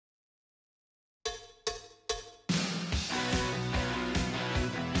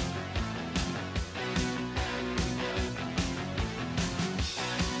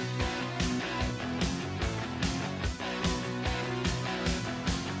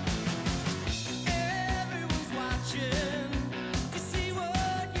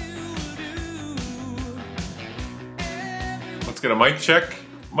Let's get a mic check.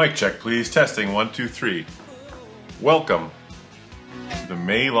 Mic check, please. Testing 1, 2, 3. Welcome to the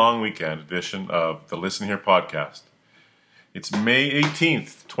May long weekend edition of the Listen Here podcast. It's May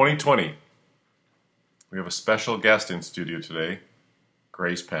 18th, 2020. We have a special guest in studio today,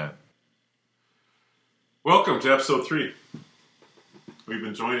 Grace Pan. Welcome to episode 3. We've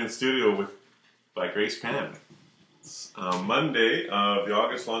been joined in studio by Grace Pan. It's Monday of the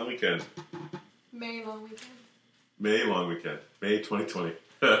August long weekend. May long weekend. May long weekend. May 2020.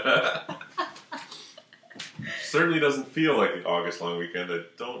 Certainly doesn't feel like the August long weekend. I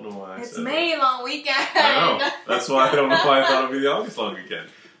don't know why I it's said May that. long weekend. I know. That's why I don't know why I thought it would be the August long weekend.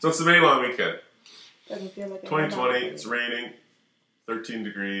 So it's the May long weekend. Doesn't feel like 2020. It's raining. 13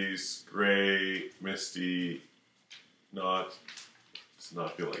 degrees. Gray. Misty. Does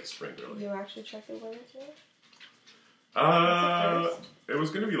not feel like spring really. You actually checked the weather today? It was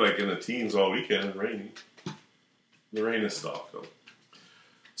going to be like in the teens all weekend and rainy. The rain has stopped though.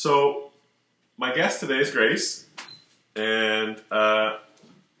 So, my guest today is Grace, and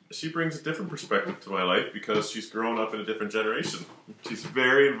she brings a different perspective to my life because she's grown up in a different generation. She's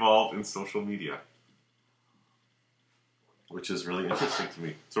very involved in social media, which is really interesting to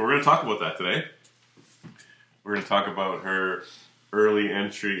me. So we're going to talk about that today. We're going to talk about her early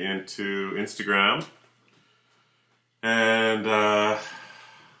entry into Instagram and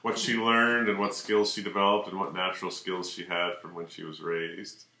what she learned and what skills she developed and what natural skills she had from when she was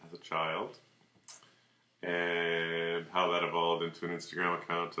raised as a child, and how that evolved into an Instagram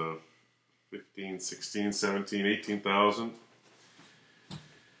account of 15, 16, 17, 18,000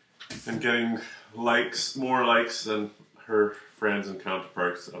 and getting more likes than her friends and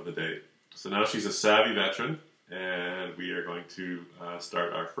counterparts of the day. So now she's a savvy veteran, and we are going to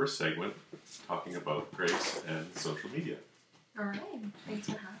start our first segment talking about Grace and social media. All right. Thanks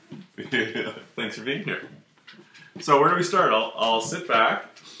for having me. Thanks for being here. So where do we start? I'll sit back,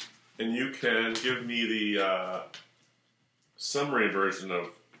 and you can give me the summary version of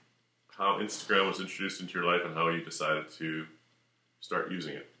how Instagram was introduced into your life and how you decided to start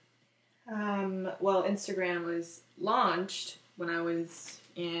using it. Well, Instagram was launched when I was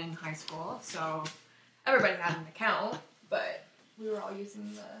in high school, so everybody had an account, but we were all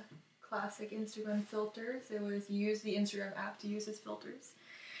using the classic Instagram filters. It was use the Instagram app to use its filters.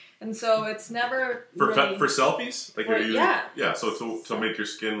 And so it's never for really... For selfies? Like for, you're using, yeah. So to make your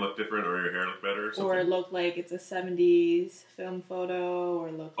skin look different or your hair look better or something? Or look like it's a 70s film photo,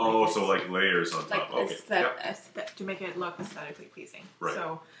 or look so like layers on top. Like Okay. to make it look aesthetically pleasing. Right.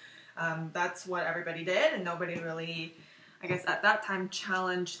 So that's what everybody did, and nobody really, I guess at that time,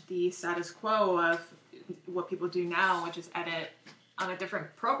 challenged the status quo of what people do now, which is edit on a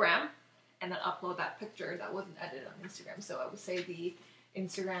different program and then upload that picture that wasn't edited on Instagram. So I would say the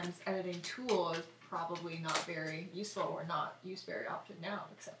Instagram's editing tool is probably not very useful or not used very often now,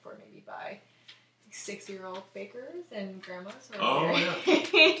 except for maybe by 6-year-old bakers and grandmas.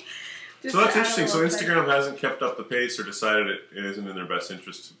 Yeah. So that's interesting. So Instagram hasn't kept up the pace or decided it isn't in their best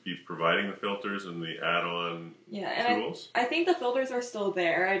interest to be providing the filters and the add-on tools? I think the filters are still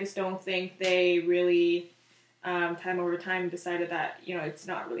there. I just don't think they really, time over time, decided that, it's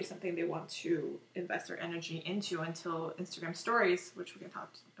not really something they want to invest their energy into until Instagram Stories, which we can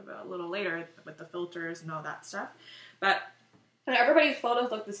talk about a little later with the filters and all that stuff. But everybody's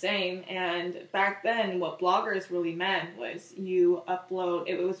photos look the same, and back then what bloggers really meant was you upload,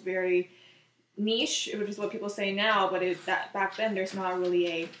 it was very niche, which is what people say now, but back then there's not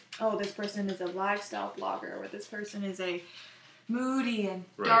really this person is a lifestyle blogger, or this person is a moody and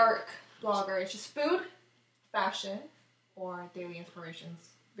dark blogger. It's just food, fashion, or daily inspirations.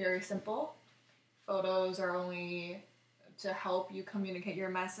 Very simple. Photos are only to help you communicate your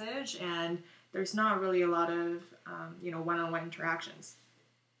message, and there's not really a lot of one-on-one interactions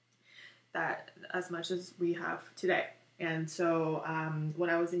that as much as we have today. And so when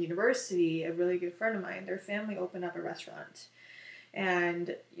I was in university, a really good friend of mine, their family opened up a restaurant,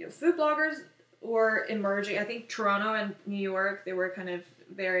 and food bloggers were emerging. I think Toronto and New York, they were kind of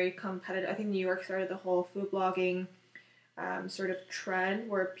very competitive. I think New York started the whole food blogging sort of trend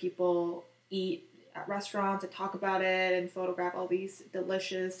where people eat at restaurants and talk about it and photograph all these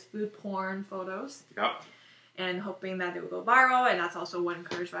delicious food porn photos. Yep. And hoping that it would go viral. And that's also what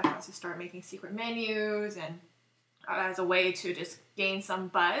encouraged restaurants to start making secret menus and as a way to just gain some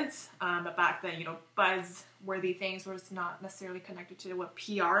buzz. But back then, buzz-worthy things was not necessarily connected to what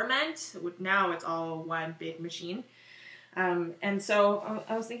PR meant. Now it's all one big machine. And so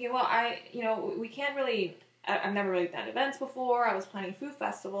I was thinking, we can't really... I've never really done events before. I was planning food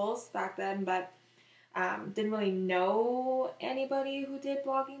festivals back then, but didn't really know anybody who did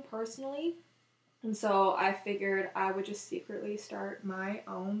blogging personally. And so I figured I would just secretly start my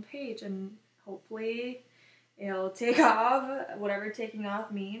own page, and hopefully it'll take off, whatever taking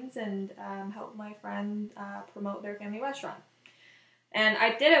off means, and help my friend promote their family restaurant. And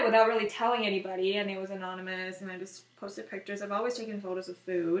I did it without really telling anybody, and it was anonymous, and I just posted pictures. I've always taken photos of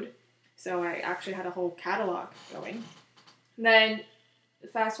food, so I actually had a whole catalog going. And then,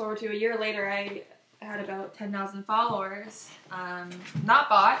 fast forward to a year later, I had about 10,000 followers. Not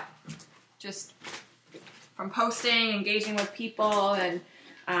bought, just from posting, engaging with people, and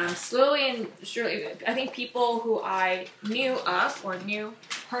slowly and surely, I think people who I knew of or knew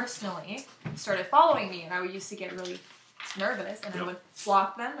personally started following me, and I used to get really nervous, and I would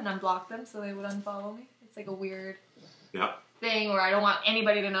block them and unblock them so they would unfollow me. It's like a weird thing where I don't want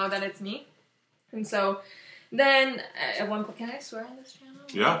anybody to know that it's me. And so then at one point, can I swear on this channel?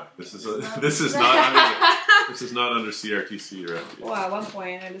 Yeah, this is not under CRTC or FTC. Well, at one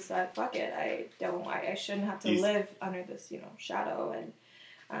point I just said, fuck it, I shouldn't have to live under this, shadow, and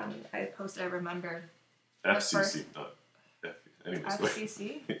I posted, I remember FCC, not FTC. Anyways,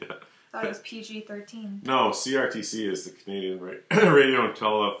 FCC? Yeah. I thought it was PG-13. No, CRTC is the Canadian Radio and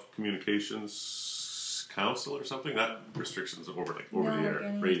Telecommunications Council or something. That restrictions over the air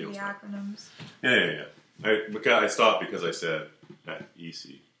radio stuff. Acronyms. Yeah. I stopped because I said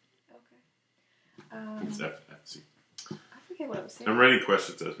FEC. Okay. It's FFC. I forget what I was saying. I'm writing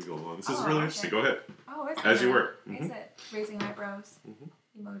questions as we go along. This is really interesting. Go ahead. Oh, is it? As you were. Is it? Raising eyebrows.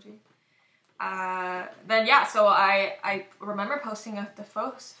 Emoji. So I remember posting the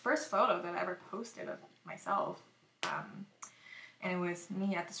first photo that I ever posted of myself, and it was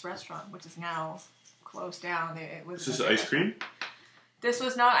me at this restaurant, which is now closed down. This is ice cream? This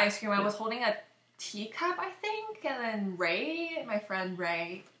was not ice cream. I was holding a teacup, I think, and then my friend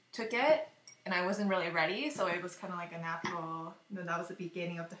Ray, took it, and I wasn't really ready, so it was kind of like a natural, that was the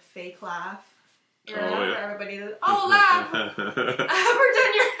beginning of the fake laugh. Everybody laugh!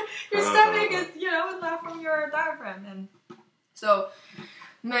 Pretend your stomach is, and laugh from your diaphragm. And so,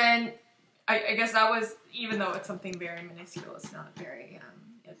 then, I guess that was, even though it's something very minuscule, it's not very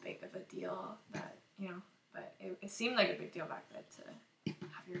big of a deal, that, but it seemed like a big deal back then to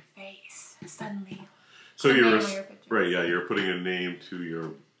have your face suddenly. So you were putting a name to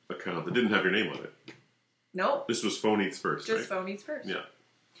your account that didn't have your name on it. Nope. This was Phone Eats First, Just Phone Eats First. Yeah.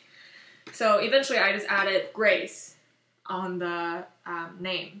 So eventually I just added Grace on the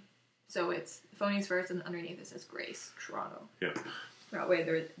name. So it's Phone Eats First, and underneath it says Grace Toronto. Yeah. That way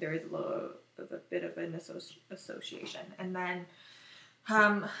there is a bit of an association. And then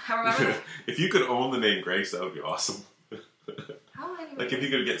I remember... If you could own the name Grace, that would be awesome. How like if you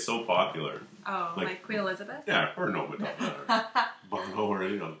could get so popular. Oh, like Queen Elizabeth? Yeah, or no, but Bono or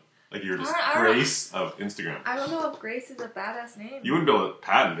anything. Like you're just Grace of Instagram. I don't know if Grace is a badass name. You wouldn't be able to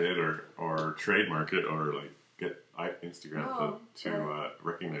patent it or trademark it or like get Instagram to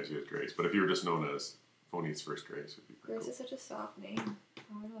recognize you as Grace. But if you were just known as Phone Eats First Grace, would be pretty Grace cool. is such a soft name. I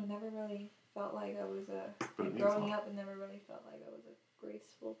don't know. I never really felt like I was growing up, and never really felt like I was a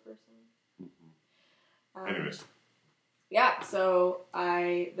graceful person. Mm-hmm. Anyways. Yeah, so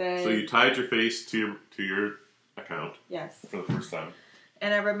I then... So you tied your face to your account. Yes. For the first time.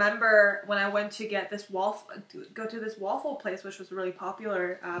 And I remember when I went to go to this waffle place, which was really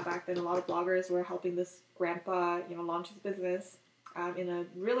popular back then. A lot of bloggers were helping this grandpa, launch his business in a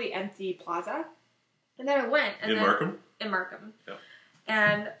really empty plaza. And then I went. And Markham? In Markham. Yeah.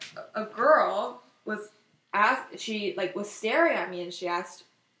 And a girl was staring at me, and she asked,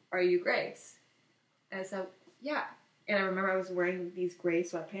 "Are you Grace?" And I said, "Yeah." And I remember I was wearing these gray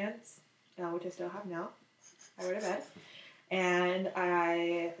sweatpants, which I still have now. I wear to bed. And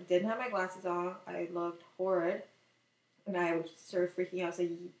I didn't have my glasses on. I looked horrid. And I started freaking out. I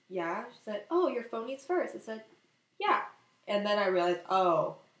said, "Yeah." She said, "Oh, your Phone Eats First." I said, "Yeah." And then I realized,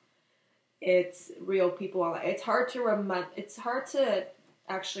 it's real people online. It's hard to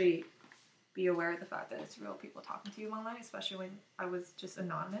actually be aware of the fact that it's real people talking to you online, especially when I was just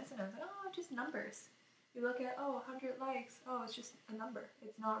anonymous. And I was like, oh, just numbers. You look at, 100 likes. Oh, it's just a number.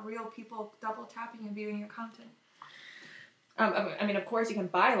 It's not real people double tapping and viewing your content. I mean, of course you can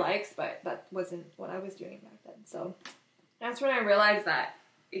buy likes, but that wasn't what I was doing back then. So that's when I realized that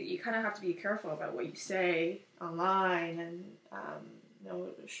you kind of have to be careful about what you say online. And,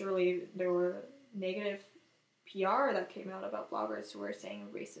 surely there were negative PR that came out about bloggers who were saying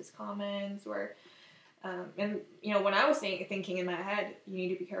racist comments or... when I was thinking in my head, you need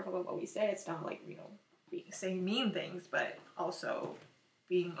to be careful about what we say. It's not like, saying mean things, but also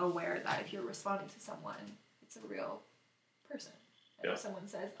being aware that if you're responding to someone, it's a real person. And if someone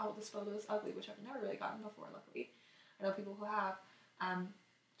says, "Oh, this photo is ugly," which I've never really gotten before, luckily. I know people who have.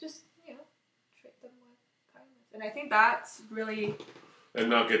 Just, And I think that's really... And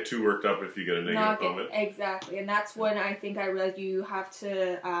not get too worked up if you get a negative comment. Exactly. And that's when I think I realized you have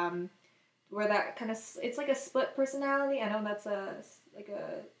to, where that kind of, it's like a split personality. I know that's a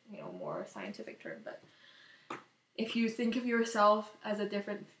more scientific term, but if you think of yourself as a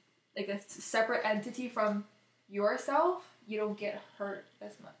different, like a separate entity from yourself, you don't get hurt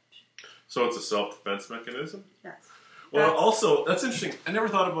as much. So it's a self-defense mechanism? Yes. Well, also, that's interesting. I never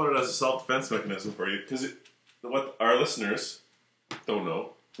thought about it as a self-defense mechanism for you, because what our listeners don't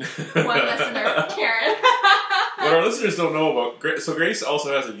know. One listener, Karen. What our listeners don't know about Grace, so Grace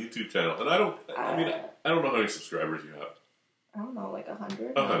also has a YouTube channel, and I don't know how many subscribers you have. I don't know, like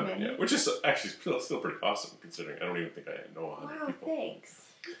 100? 100, yeah. Which is actually still pretty awesome, considering I don't even think I know 100 people. Wow, thanks.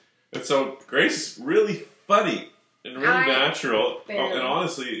 And so Grace is really funny and really natural. Barely. And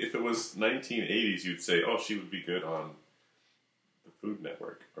honestly, if it was 1980s, you'd say, oh, she would be good on the Food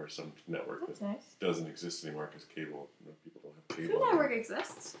Network or some network doesn't exist anymore because cable, people don't have cable. Food Network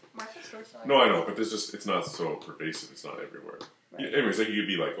exists. Market Store still No, I know, but it's not so pervasive. It's not everywhere. Right. Anyways, like you could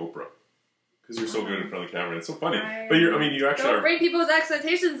be like Oprah. Because you're so good in front of the camera. It's so funny. But you actually don't bring people's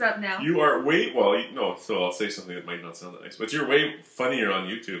expectations up now. You are so I'll say something that might not sound that nice. But you're way funnier on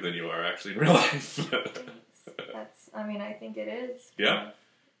YouTube than you are actually in real life. I think it is. Yeah?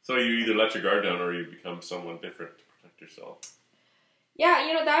 So you either let your guard down or you become someone different to protect yourself.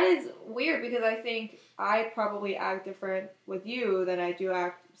 Yeah, that is weird because I think I probably act different with you than I do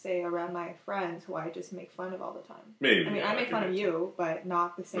act, say, around my friends who I just make fun of all the time. Maybe. I make fun of you, but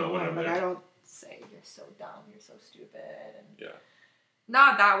not the same way. Like, I don't say, you're so dumb, you're so stupid. And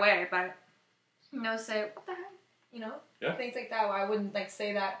not that way, but, say, what the heck? Things like that. I wouldn't,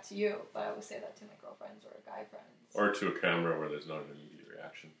 say that to you, but I would say that to my girlfriends or guy friends. Or to a camera where there's not an immediate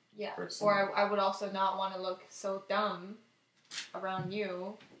reaction. Yeah. Or I would also not want to look so dumb around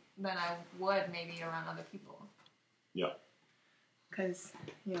you than I would maybe around other people. Yeah. Because,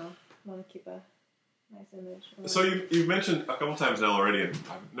 want to keep a nice image. So you've mentioned a couple times now already, and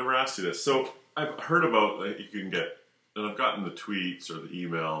I've never asked you this. So I've heard about you can get, and I've gotten the tweets or the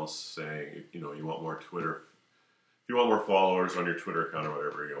emails saying, you want more Twitter. If you want more followers on your Twitter account or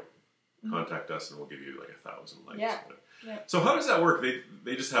whatever, contact us and we'll give you 1,000 likes. Yeah. So how does that work?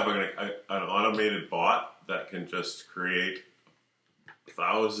 They just have an automated bot that can just create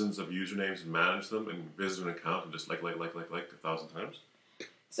thousands of usernames and manage them and visit an account and just like 1,000 times?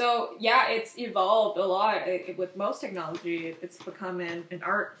 So, it's evolved a lot. With most technology, it's become an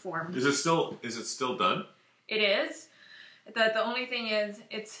art form. Is it still done? It is. The only thing is,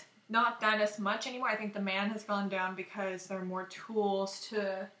 it's not done as much anymore. I think demand has gone down because there are more tools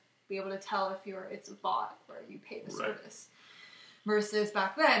to be able to tell if it's a bot or you pay the service. Versus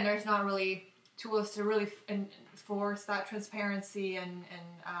back then, there's not really tools to really enforce that transparency and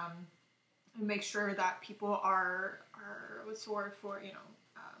make sure that people are what's the word for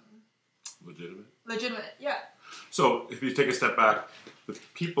legitimate. Yeah. So if you take a step back, the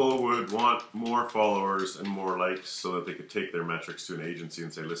people would want more followers and more likes so that they could take their metrics to an agency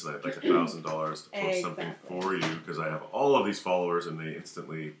and say, listen, I'd like $1,000 to post something for you because I have all of these followers and they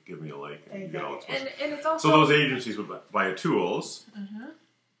instantly give me a like and you get all exposure. And it's also so those agencies would buy tools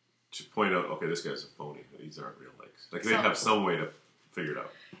to point out, okay, this guy's a phony. These aren't real likes. They have some way to figure it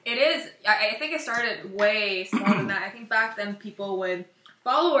out. It is. I think it started way smaller than that. I think back then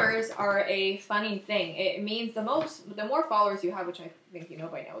followers are a funny thing. It means the more followers you have, which I think you know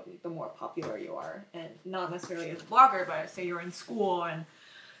by now, the more popular you are. And not necessarily as a blogger, but say you're in school and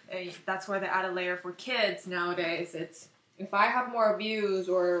that's why they add a layer for kids nowadays. It's if I have more views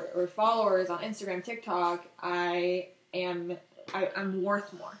or followers on Instagram, TikTok, I'm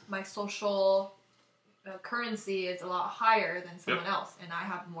worth more. My social currency is a lot higher than someone else, and I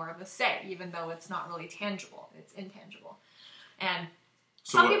have more of a say, even though it's not really tangible. It's intangible. And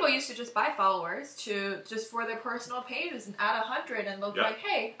some people used to just buy followers just for their personal pages and add 100 and look like,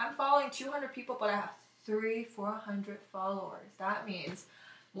 hey, I'm following 200 people, but I have 300-400 followers. That means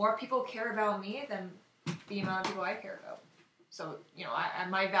more people care about me than the amount of people I care about. So,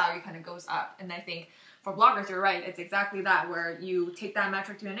 my value kind of goes up. And I think for bloggers, you're right. It's exactly that, where you take that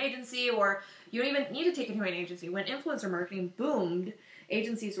metric to an agency, or you don't even need to take it to an agency. When influencer marketing boomed,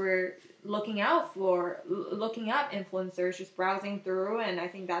 agencies were looking up influencers, just browsing through, and I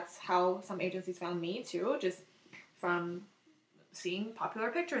think that's how some agencies found me too, just from seeing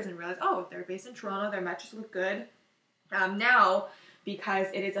popular pictures and realize, oh, they're based in Toronto, their metrics look good. Now, because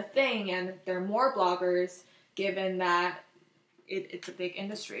it is a thing and there are more bloggers, given that it's a big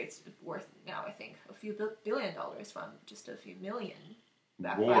industry, it's worth now, I think, a few $1 billion from just a few million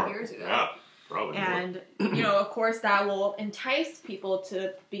back 5 years ago. Yeah. Probably and, of course, that will entice people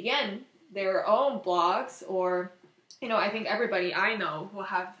to begin their own blogs, or, I think everybody I know who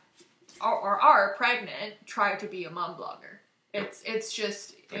have or are pregnant try to be a mom blogger. It's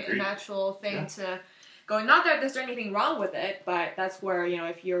just a natural thing to go. Not that there's anything wrong with it, but that's where,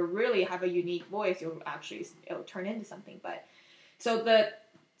 if you really have a unique voice, it'll turn into something. But so the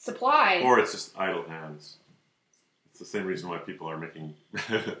supply, or it's just idle hands. It's the same reason why people are making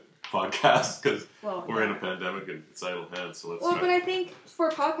podcasts, because we're in a pandemic and it's idle hands. So let's. But I think for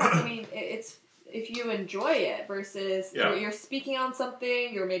podcasts, it's if you enjoy it versus you're speaking on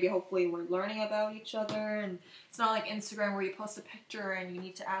something, you're hopefully we're learning about each other, and it's not like Instagram where you post a picture and you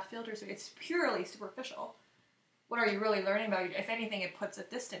need to add filters. It's purely superficial. What are you really learning about? If anything, it puts a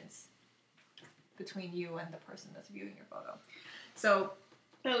distance between you and the person that's viewing your photo. So,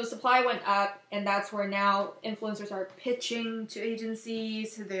 the supply went up, and that's where now influencers are pitching to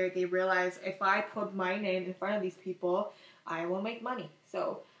agencies. They realize, if I put my name in front of these people, I will make money.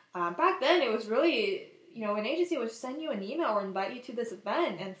 So back then, it was really, an agency would send you an email or invite you to this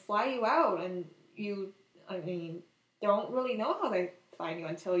event and fly you out, and you don't really know how they find you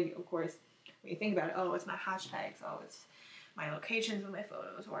until you, of course, when you think about it, it's my hashtags, it's my locations with my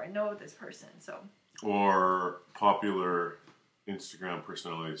photos, or I know this person, so. Or popular Instagram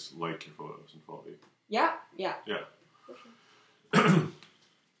personalities like your photos and follow you. Yeah. For sure.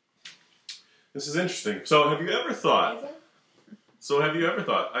 This is interesting. So have you ever thought,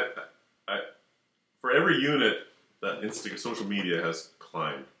 I for every unit that social media has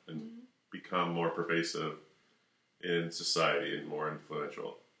climbed and become more pervasive in society and more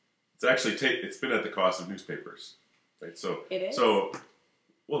influential, it's actually it's been at the cost of newspapers, right? So it is. So,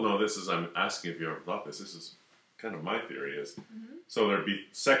 I'm asking if you ever thought this. This is kind of my theory is, so there'd be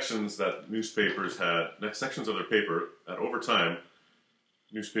sections that newspapers had, sections of their paper that over time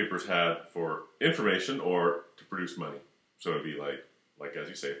newspapers had for information or to produce money. So it'd be like as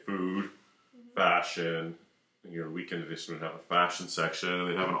you say, food, fashion. And your weekend edition would have a fashion section,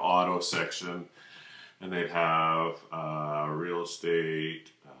 they'd have an auto section, and they'd have real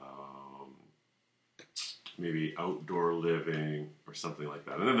estate, maybe outdoor living or something like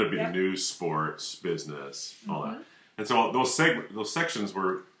that. And then there'd be the news, sports, business, all that. And so those sections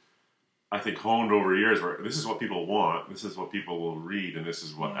were, I think, honed over years where this is what people want, this is what people will read, and this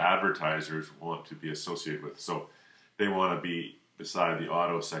is what advertisers want to be associated with. So they want to be beside the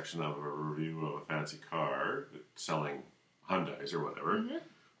auto section of a review of a fancy car selling Hyundais or whatever.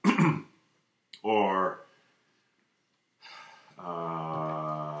 Or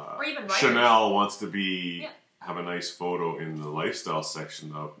even Chanel wants to have a nice photo in the lifestyle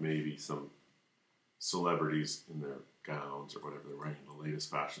section of maybe some celebrities in their gowns or whatever they're wearing, the latest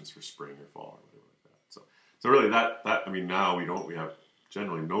fashions for spring or fall or whatever like that. So really now we have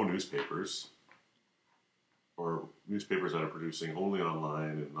generally no newspapers, or newspapers that are producing only online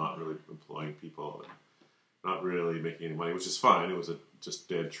and not really employing people and not really making any money, which is fine. It was just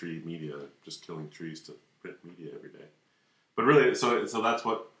dead tree media, just killing trees to print media every day. But really, so that's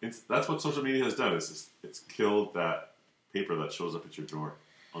what social media has done. It's killed that paper that shows up at your door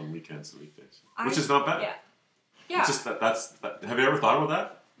on weekends and weekdays, which is not bad. Yeah. It's just that's. Have you ever thought about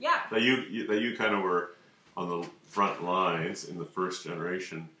that? Yeah. That you kind of were on the front lines in the first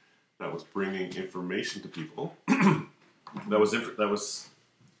generation that was bringing information to people. that was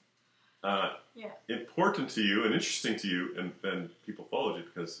important to you and interesting to you, and then people followed you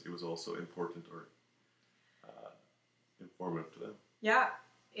because it was also important or informative to them. Yeah,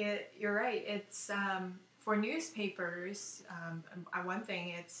 you're right. It's for newspapers. One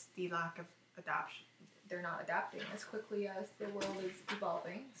thing, it's the lack of adoption. They're not adapting as quickly as the world is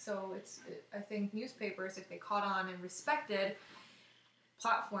evolving. So I think newspapers, if they caught on and respected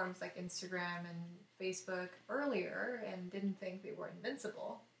platforms like Instagram and Facebook earlier and didn't think they were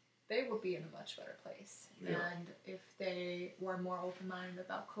invincible, they would be in a much better place. Yeah. And if they were more open-minded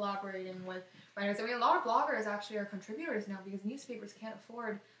about collaborating with writers, a lot of bloggers actually are contributors now because newspapers can't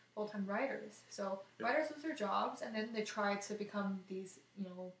afford full-time writers. So writers lose their jobs, and then they try to become these,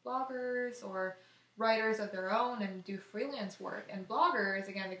 bloggers or writers of their own and do freelance work. And bloggers,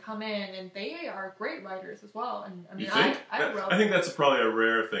 again, they come in and they are great writers as well. And I think that's probably a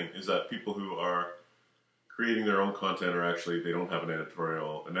rare thing, is that people who are creating their own content are actually, they don't have an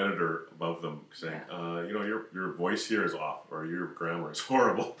editor above them saying, your voice here is off, or your grammar is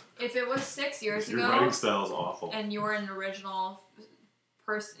horrible. If it was 6 years ago, your writing style is awful, and you were an original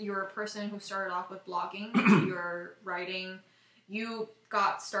person, you were a person who started off with blogging, your writing, you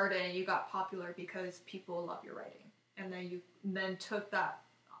got started and you got popular because people love your writing, and then you took that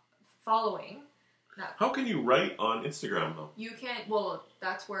following. How can you write on Instagram though? You can. Well,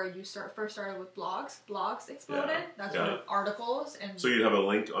 that's where you first started with blogs. Blogs exploded. Yeah. That's where articles and. So you'd have a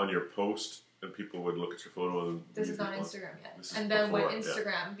link on your post, and people would look at your photo. And this is not Instagram yet. And then when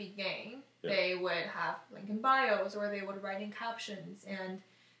Instagram began, they would have link in bios, or they would write in captions, and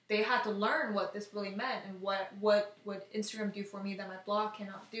they had to learn what this really meant and what would Instagram do for me that my blog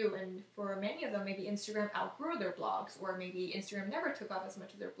cannot do. And for many of them, maybe Instagram outgrew their blogs, or maybe Instagram never took off as much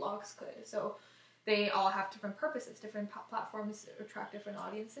as their blogs could. So they all have different purposes. Different platforms attract different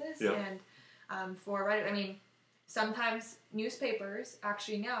audiences. Yeah. And for Reddit, I mean, sometimes newspapers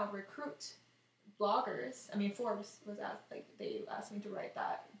actually now recruit bloggers. I mean, Forbes was they asked me to write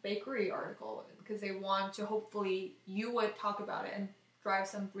that bakery article because they want to, hopefully you would talk about it and drive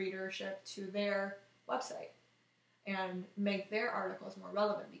some readership to their website and make their articles more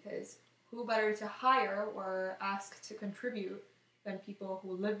relevant, because who better to hire or ask to contribute than people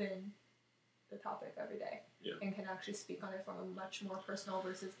who live in the topic every day and can actually speak on it from a much more personal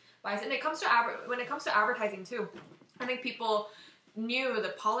versus bias. And when it comes to advertising too, I think people knew the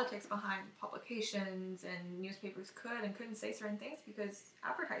politics behind publications, and newspapers could and couldn't say certain things because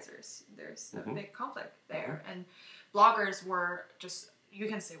advertisers, there's a big conflict there, and bloggers were just, you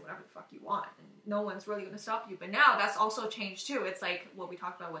can say whatever the fuck you want and no one's really going to stop you. But now that's also changed too. It's like what we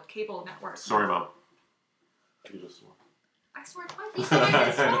talked about with cable networks. Sorry, Mom. You just swore. I swear twice. You said I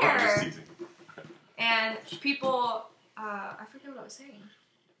didn't swear. No, I'm just teasing. And people, I forget what I was saying.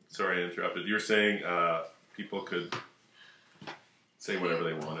 Sorry, I interrupted. You were saying people could say whatever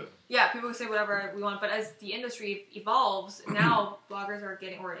they wanted. Yeah, people can say whatever we want, but as the industry evolves, now bloggers are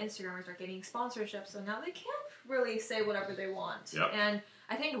getting, or Instagrammers are getting sponsorships, so now they can't really say whatever they want. Yep. And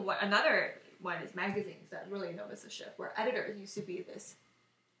I think another one is magazines that really notice a shift, where editors used to be this,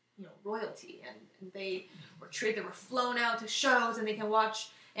 royalty, and they were flown out to shows, and they can watch,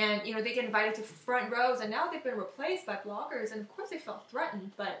 and they get invited to front rows, and now they've been replaced by bloggers, and of course they felt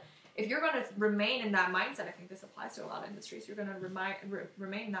threatened, but if you're going to remain in that mindset, I think this applies to a lot of industries, you're going to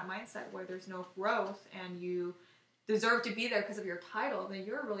remain in that mindset where there's no growth and you deserve to be there because of your title, then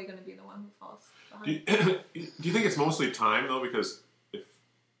you're really going to be the one who falls behind. Do you think it's mostly time, though? Because if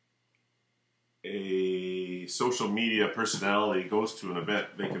a social media personality goes to an event,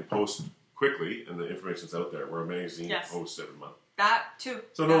 they can post quickly and the information's out there, where a magazine posts every month. That, too.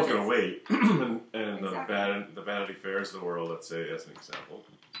 So no one's going to wait. and exactly. the Vanity Fairs of the world, let's say, as an example,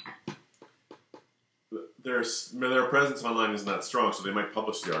 their presence online isn't that strong, so they might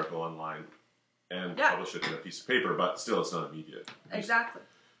publish the article online and publish it in a piece of paper, but still it's not immediate. Exactly.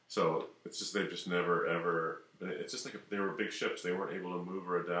 So it's just, they've just never, ever, it's just like if they were big ships, they weren't able to move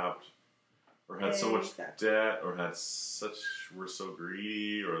or adapt, or had so much debt, or were so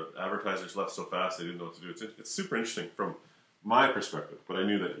greedy, or advertisers left so fast they didn't know what to do. It's super interesting from my perspective, but I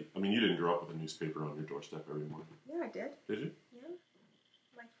knew that, you didn't grow up with a newspaper on your doorstep every morning. Yeah, I did. Did you? Yeah.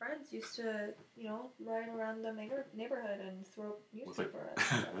 My friends used to, ride around the neighborhood and throw newspaper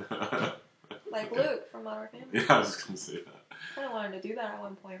at like Luke from Modern Family. Yeah, I was just going to say that. I kind of wanted to do that at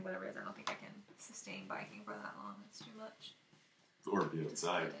one point, but I realized I don't think I can sustain biking for that long. It's too much. Or be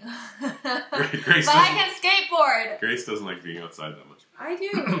outside. Grace but I can skateboard! Grace doesn't like being outside that much. I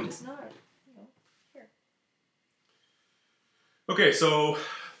do, just not, here. Okay, so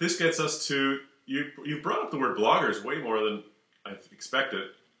this gets us to, you brought up the word bloggers way more than I expected.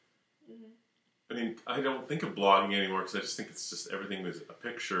 I mean, I don't think of blogging anymore because I just think it's just everything is a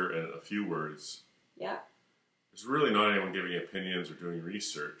picture and a few words. Yeah. There's really not anyone giving opinions or doing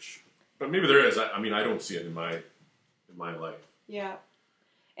research. But maybe there is. I mean, I don't see it in my life. Yeah.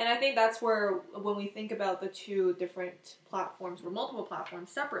 And I think that's where, when we think about the two different platforms or multiple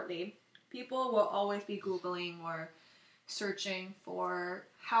platforms separately, people will always be Googling or searching for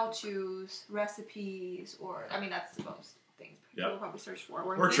how-tos, recipes, or, I mean, that's the most things people will probably search for.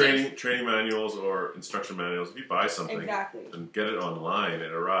 Or training manuals or instruction manuals. If you buy something and get it online,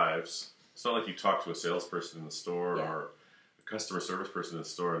 it arrives. It's not like you talk to a salesperson in the store or a customer service person in the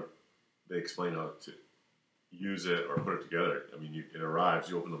store and they explain how to use it or put it together. I mean, it arrives,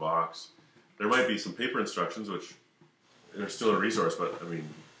 you open the box. There might be some paper instructions, which are still a resource, but I mean,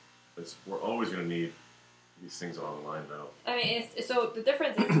 we're always going to need these things online now. I mean, so the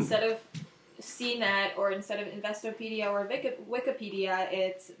difference is instead of CNET or instead of Investopedia or Wikipedia,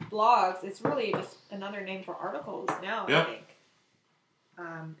 it's blogs. It's really just another name for articles now, I think.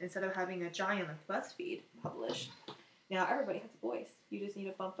 Instead of having a giant like BuzzFeed published, now everybody has a voice. You just need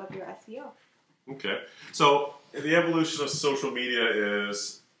to bump up your SEO. Okay. So the evolution of social media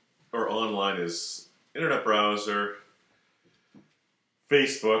online is internet browser,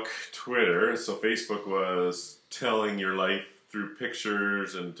 Facebook, Twitter. So Facebook was telling your life through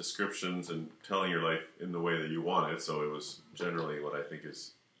pictures and descriptions and telling your life in the way that you want it. So it was generally what I think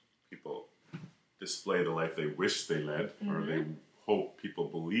is people display the life they wish they led, or they hope people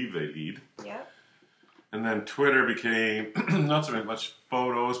believe they lead. Yeah. And then Twitter became not so much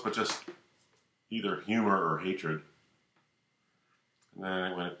photos, but just either humor or hatred. And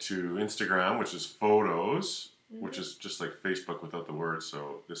then it went to Instagram, which is photos, which is just like Facebook without the words.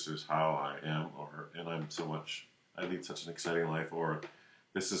 So this is how I am, and I lead such an exciting life, or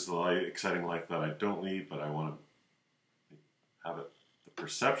this is the exciting life that I don't lead, but I want to have it the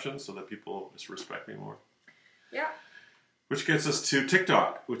perception so that people just respect me more. Yeah. Which gets us to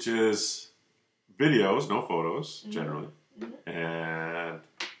TikTok, which is videos, no photos, generally. And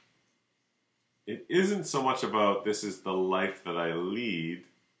it isn't so much about this is the life that I lead.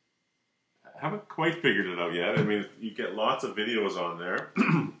 I haven't quite figured it out yet. I mean, you get lots of videos on there.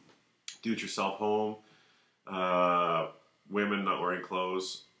 Do-it-yourself home. Women not wearing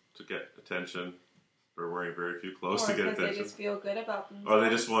clothes to get attention. Or wearing very few clothes to get attention. Or they just feel good about themselves. Or they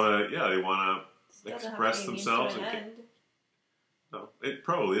just want to, they want to express themselves. No, it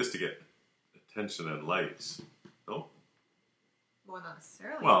probably is to get attention and likes. No? Well, not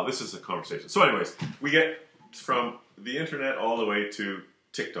necessarily. Well, this is a conversation. So anyways, we get from the internet all the way to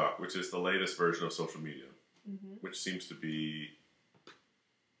TikTok, which is the latest version of social media, which seems to be,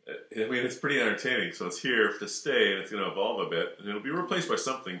 I mean, it's pretty entertaining. So it's here to stay, and it's going to evolve a bit, and it'll be replaced by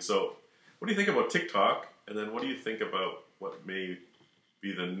something. So what do you think about TikTok? And then what do you think about what may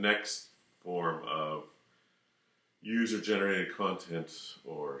be the next form of user-generated content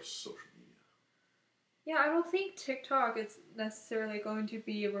or social media? Yeah, I don't think TikTok is necessarily going to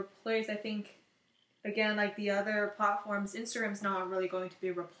be replaced. I think, again, like the other platforms, Instagram's not really going to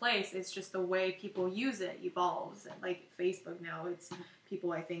be replaced. It's just the way people use it evolves. And like Facebook now, it's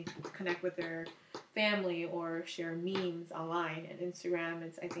people, I think, connect with their family or share memes online. And Instagram,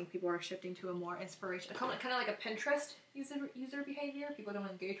 I think people are shifting to a more inspiration, kind of like a Pinterest user behavior. People don't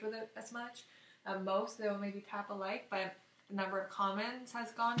engage with it as much. Most, they'll maybe tap a like, but the number of comments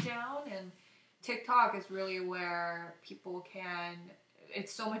has gone down, and TikTok is really where people can,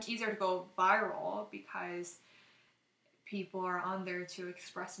 it's so much easier to go viral because people are on there to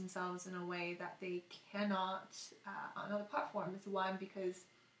express themselves in a way that they cannot on other platforms. One, because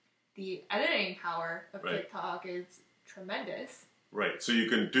the editing power of TikTok is tremendous. Right, so you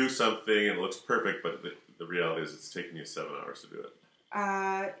can do something and it looks perfect, but the reality is it's taking you 7 hours to do it.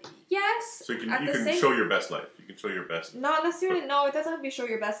 Yes. So you can show your best life. You can show your best. Not necessarily. No, it doesn't have to be show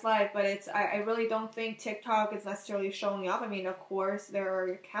your best life, but I really don't think TikTok is necessarily showing off. I mean, of course, there are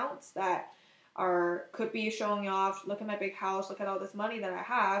accounts that could be showing off. Look at my big house. Look at all this money that I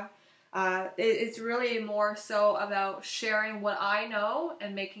have. It's really more so about sharing what I know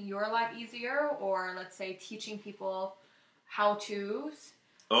and making your life easier, or let's say teaching people how-tos.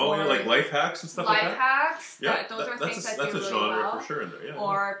 Oh, yeah, like life hacks and stuff like that? Life hacks. Yeah, those are things that do that's a really genre well. for sure in there, yeah.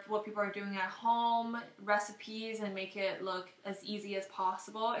 Or what people are doing at home, recipes, and make it look as easy as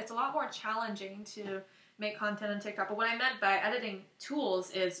possible. It's a lot more challenging to make content on TikTok. But what I meant by editing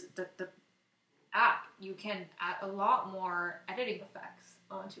tools is the app. You can add a lot more editing effects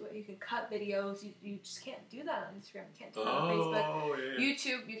onto it. You can cut videos. You just can't do that on Instagram. You can't do that on Facebook. Yeah.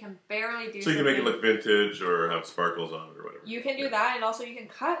 YouTube, you can barely do. So you can make it look vintage or have sparkles on it or whatever. You can do that, and also you can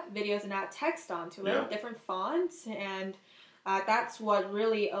cut videos and add text onto it, different fonts, and that's what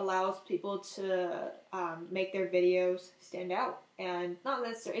really allows people to make their videos stand out. And not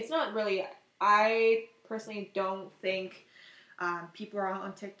necessarily, it's not really. I personally don't think people are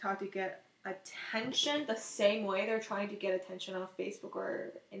on TikTok to get attention the same way they're trying to get attention on Facebook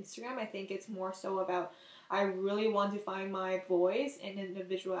or Instagram. I think it's more so about I really want to find my voice and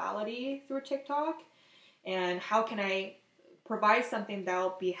individuality through TikTok, and how can I provide something that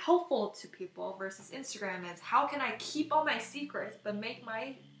will be helpful to people, versus Instagram is how can I keep all my secrets but make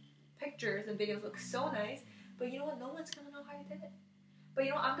my pictures and videos look so nice, but you know what, no one's going to know how you did it. But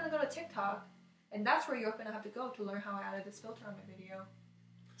you know what, I'm going to go to TikTok, and that's where you're going to have to go to learn how I added this filter on my video.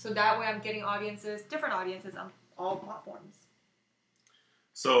 So that way I'm getting different audiences on all platforms.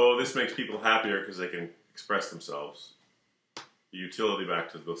 So this makes people happier because they can express themselves. The utility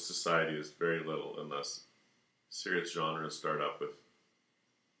back to the society is very little unless serious genres start up with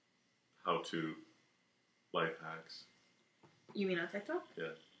how-to life hacks. You mean on TikTok? Yeah.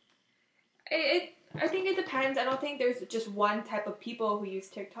 I think it depends. I don't think there's just one type of people who use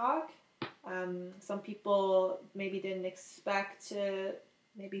TikTok. Some people maybe didn't expect to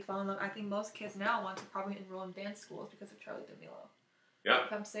maybe fall in love. I think most kids now want to probably enroll in dance schools because of Charlie D'Amelio. Yeah.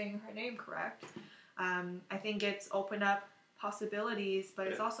 If I'm saying her name correct. I think it's opened up possibilities, but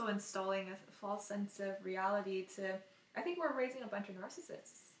it's also installing a false sense of reality to I think we're raising a bunch of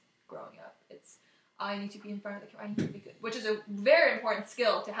narcissists growing up. It's I need to be in front of the camera. I need to be good, which is a very important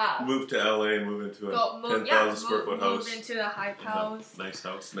skill to have. Move to LA, move into a 10,000 square foot house. Move into a hype house. Nice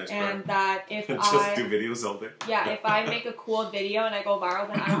house, nice car. And that if just do videos all day. Yeah, if I make a cool video and I go viral,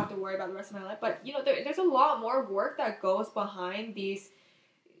 then I don't have to worry about the rest of my life. But, you know, there's a lot more work that goes behind these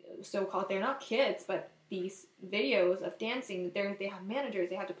so-called, they're not kids, but these videos of dancing. They have managers.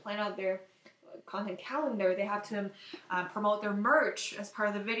 They have to plan out their content calendar. They have to promote their merch as part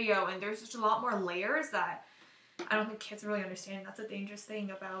of the video. And there's just a lot more layers that I don't think kids really understand. That's a dangerous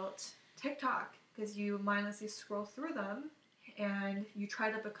thing about TikTok, because you mindlessly scroll through them and you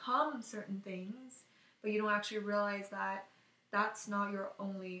try to become certain things, but you don't actually realize that that's not your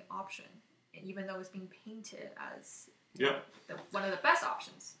only option, and even though it's being painted as one of the best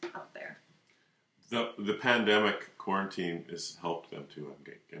options out there. The pandemic quarantine has helped them too,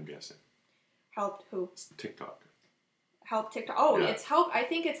 I'm guessing. Helped who? TikTok. Helped TikTok. Oh, yeah. It's helped. I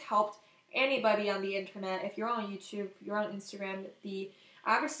think it's helped anybody on the internet. If you're on YouTube, if you're on Instagram, the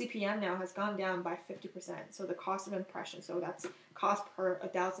average CPM now has gone down by 50%. So the cost of impression, so that's cost per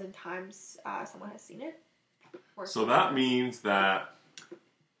 1,000 times someone has seen it. So that means that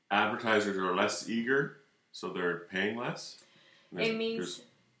advertisers are less eager, so they're paying less? It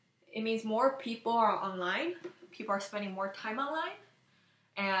means more people are online. People are spending more time online.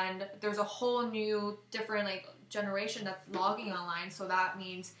 And there's a whole new, different generation that's logging online. So that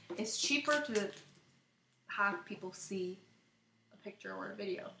means it's cheaper to have people see a picture or a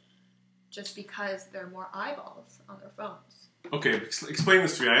video, just because there are more eyeballs on their phones. Okay, explain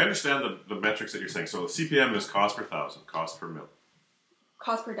this to me. I understand the metrics that you're saying. So the CPM is cost per thousand, cost per mil.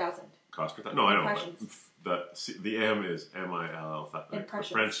 Cost per thousand. Cost per thousand. No, I know. The M is MILL. The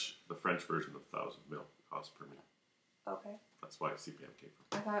French version of thousand mil, cost per mil. Okay. That's why CPM came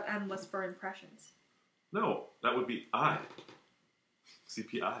from. I thought M was for impressions. No, that would be I.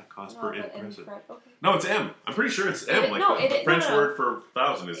 CPI, cost per impression. Okay. No, it's M. I'm pretty sure it's M. The French word for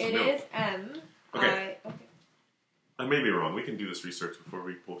thousand is mil. It is M. Okay. I may be wrong. We can do this research before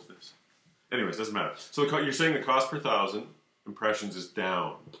we post this. Anyways, doesn't matter. So you're saying the cost per thousand impressions is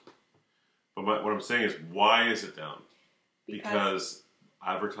down. But what I'm saying is, why is it down? Because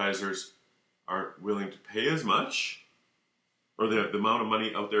advertisers aren't willing to pay as much? Or the amount of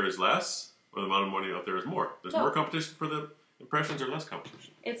money out there is less? Or the amount of money out there is more? There's more competition for the impressions or less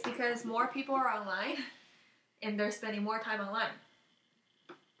competition? It's because more people are online and they're spending more time online.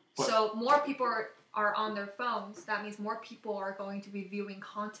 What? So more people are on their phones. That means more people are going to be viewing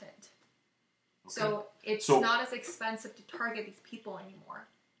content. Okay. So it's not as expensive to target these people anymore.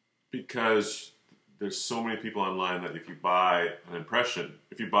 Because there's so many people online that if you buy an impression,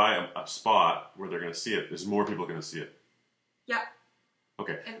 if you buy a spot where they're going to see it, there's more people going to see it. Yeah.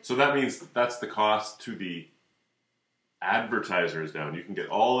 Okay. So that means that's the cost to the advertiser is down. You can get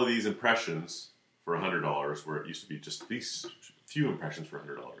all of these impressions for $100, where it used to be just these few impressions for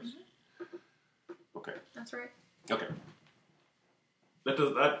 $100. Mm-hmm. Okay. That's right. Okay. That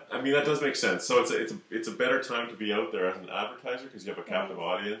does make sense. So it's a better time to be out there as an advertiser because you have a captive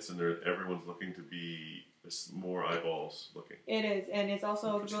audience and everyone's looking to be more eyeballs looking. It is, and it's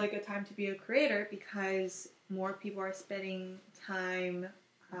also a really good time to be a creator because more people are spending time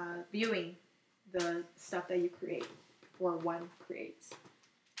viewing the stuff that you create or one creates.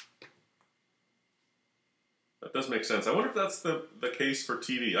 That does make sense. I wonder if that's the case for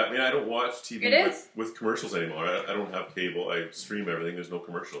TV. I mean, I don't watch TV with commercials anymore. I don't have cable. I stream everything. There's no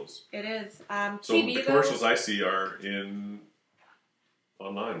commercials. It is. So TV, the commercials I see are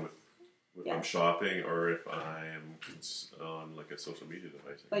online with if I'm shopping or if I am on a social media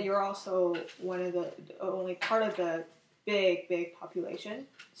device. But you're also one of the only part of the big population.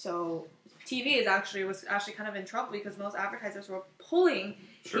 So TV was actually kind of in trouble because most advertisers were pulling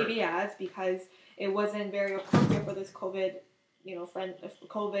TV ads because it wasn't very appropriate for this COVID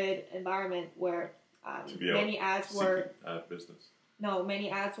environment where many ads were ad business. No,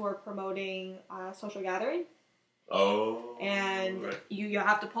 many ads were promoting social gathering. Oh, and you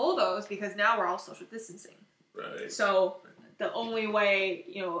have to pull those because now we're all social distancing. Right. So the only way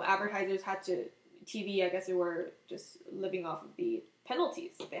advertisers had to TV, I guess they were just living off of the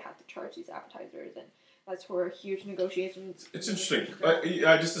penalties that they had to charge these advertisers and. That's where huge negotiations. It's interesting.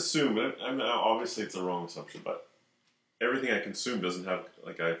 I just assume, obviously it's a wrong assumption, but everything I consume doesn't have,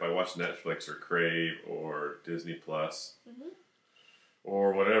 if I watch Netflix or Crave or Disney Plus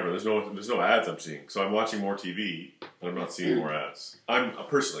or whatever, there's no ads I'm seeing. So I'm watching more TV, and I'm not seeing more ads. I'm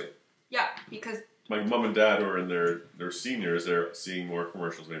personally. Yeah, because my mom and dad who are in their seniors, they're seeing more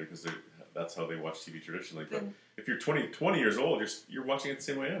commercials maybe because that's how they watch TV traditionally. But if you're 20 years old, you're watching it the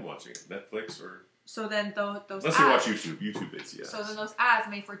same way I'm watching it. Netflix or So then those Unless ads, you watch YouTube it's yes. So then those ads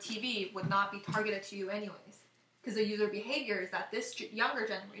made for TV would not be targeted to you anyways. Because the user behavior is that this younger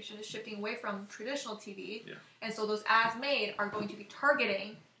generation is shifting away from traditional TV. Yeah. And so those ads made are going to be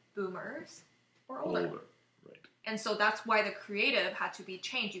targeting boomers or older. Right. And so that's why the creative had to be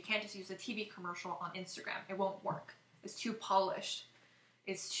changed. You can't just use a TV commercial on Instagram. It won't work. It's too polished.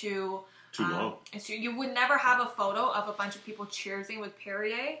 It's too long. You would never have a photo of a bunch of people cheersing with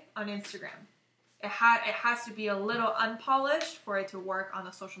Perrier on Instagram. It has to be a little unpolished for it to work on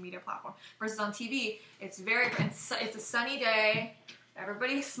a social media platform. Versus on TV, it's a sunny day,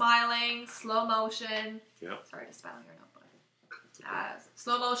 everybody's smiling, slow motion. Yeah. Sorry to spell your notebook.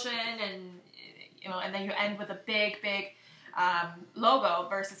 Slow motion, and and then you end with a big logo.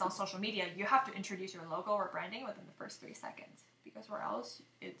 Versus on social media, you have to introduce your logo or branding within the first 3 seconds, because or else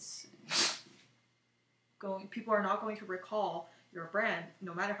people are not going to recall your brand,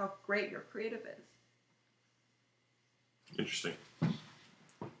 no matter how great your creative is. Interesting.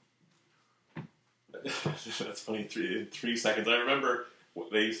 That's funny. 3 seconds. I remember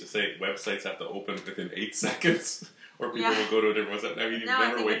they used to say websites have to open within 8 seconds, or people will go to a different website. Now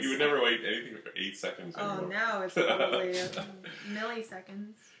you would never wait anything for 8 seconds anymore. Oh, now it's probably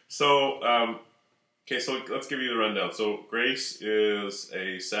milliseconds. So, okay, so let's give you the rundown. So Grace is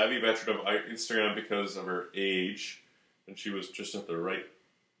a savvy veteran of Instagram because of her age, and she was just at the right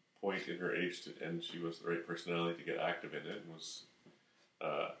point in her age, and she was the right personality to get active in it, and was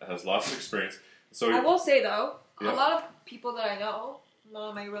has lots of experience. So I will say though, yeah. A lot of people that I know, a lot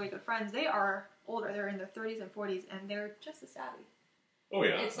of my really good friends, they are older. They're in their 30s and 40s, and they're just as savvy. Oh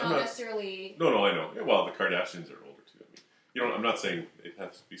yeah, it's not necessarily. No, I know. Yeah, well, the Kardashians are older too. I mean, I'm not saying it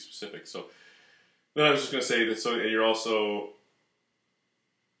has to be specific. So then I was just going to say that. So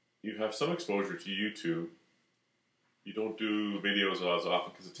you have some exposure to YouTube. You don't do videos as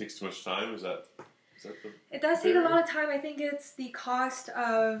often because it takes too much time. Is that It does take a lot of time. I think it's the cost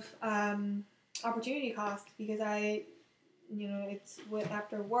of opportunity cost, because it's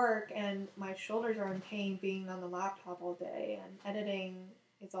after work and my shoulders are in pain being on the laptop all day, and editing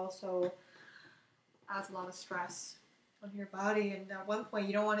is also adds a lot of stress on your body. And at one point,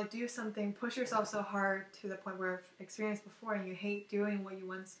 you don't want to do something, push yourself so hard to the point where I've experienced before, and you hate doing what you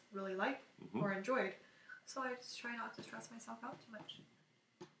once really liked or enjoyed. So I just try not to stress myself out too much.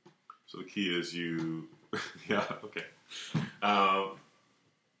 So the key is yeah, okay.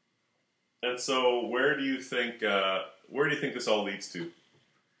 And so where do you think this all leads to? Do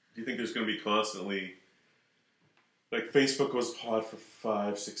you think there's going to be constantly, like Facebook was hot for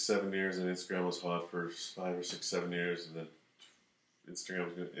 5, 6, 7 years, and Instagram was hot for 5 or 6, 7 years, and then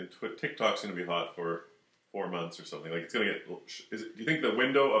TikTok's going to be hot for 4 months or something? Like, it's going to get. Do you think the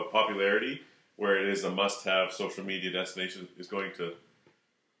window of popularity, where it is a must-have social media destination, is going to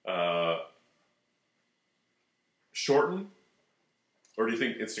shorten, or do you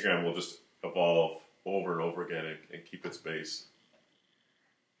think Instagram will just evolve over and over again and keep its base?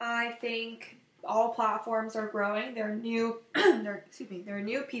 I think all platforms are growing. There are new, there are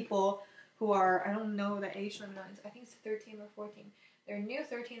new people who are, I don't know the age limit on it. I think it's 13 or 14. There are new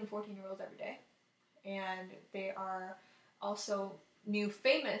 13 and 14-year-olds every day, and they are also new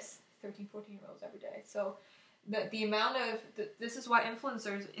famous 13, 14-year-olds every day. So the amount of this is why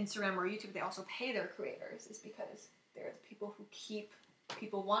influencers, Instagram or YouTube, they also pay their creators, is because they're the people who keep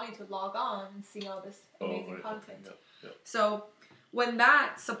people wanting to log on and see all this amazing content. Yeah. So when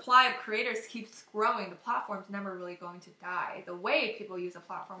that supply of creators keeps growing, the platform's never really going to die. The way people use a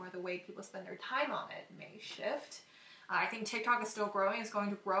platform or the way people spend their time on it may shift. I think TikTok is still growing. It's going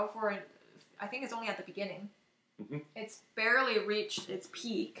to grow I think it's only at the beginning. Mm-hmm. It's barely reached its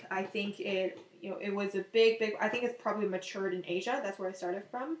peak. I think it was a big, I think it's probably matured in Asia. That's where it started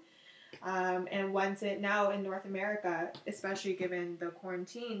from. And now in North America, especially given the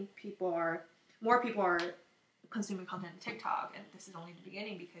quarantine, more people are consuming content on TikTok, and this is only the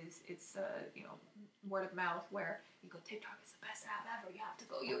beginning because it's word of mouth, where you go, TikTok is the best app ever. You have to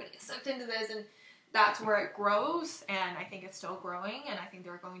go. You're gonna get sucked into this, and that's where it grows. And I think it's still growing, and I think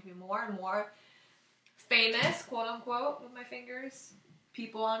there are going to be more and more famous, quote unquote, with my fingers,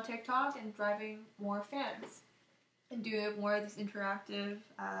 people on TikTok, and driving more fans and doing more of these interactive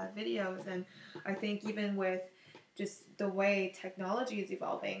videos. And I think even with just the way technology is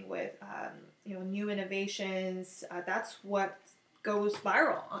evolving with new innovations, that's what goes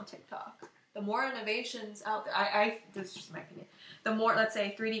viral on TikTok. The more innovations out there, this is just my opinion. The more, let's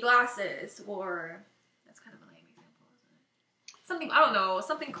say, 3D glasses, or that's kind of a lame example, isn't it? Something, I don't know,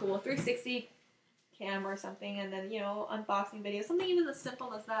 something cool, 360 camera or something, and then unboxing videos, something even as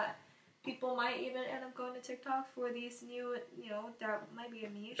simple as that. People might even end up going to TikTok for these new, that might be a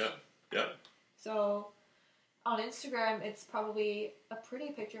niche. Yeah. So on Instagram, it's probably a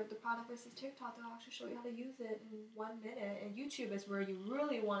pretty picture of the product versus TikTok. They'll actually show you how to use it in 1 minute. And YouTube is where you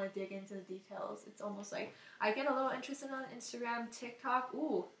really want to dig into the details. It's almost like I get a little interested on Instagram, TikTok.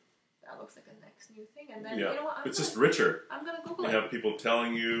 Ooh, that looks like a next new thing. And then, you know what? It's just richer. I'm going to Google You it. have people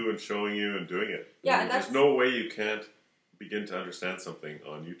telling you and showing you and doing it. Yeah, I mean, and there's no way you can't begin to understand something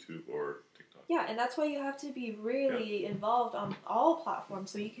on YouTube or TikTok. Yeah, and that's why you have to be really involved on all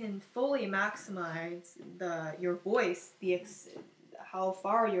platforms so you can fully maximize your voice, how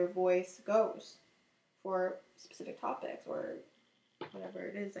far your voice goes for specific topics or whatever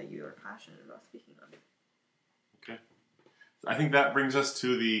it is that you are passionate about speaking on. Okay. I think that brings us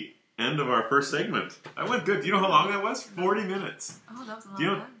to the end of our first segment. That went good. Do you know how long that was? 40 minutes. Oh, that was a long Do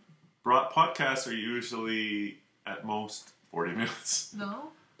you know, time. podcasts are usually at most 40 minutes.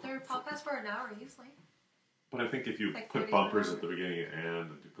 No, they're podcasts for an hour usually. But I think if you Like put 40 bumpers minutes. at the beginning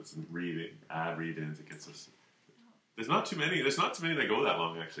and you put some ad read-ins, it gets us... There's not too many that go that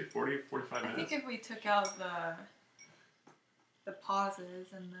long, actually. 40, 45 I minutes. think if we took out the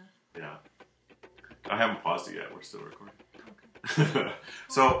pauses and the... Yeah. I haven't paused it yet. We're still recording. Okay.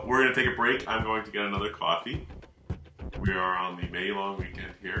 So we're going to take a break. I'm going to get another coffee. We are on the May long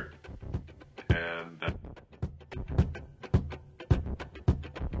weekend here. And...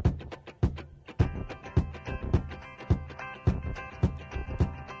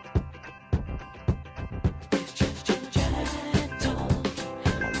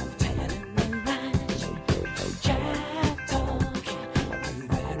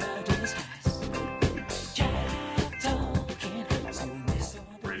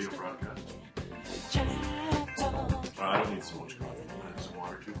 radio broadcast. I don't need so much coffee. I have some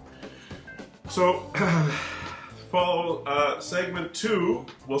water too. So, follow segment 2.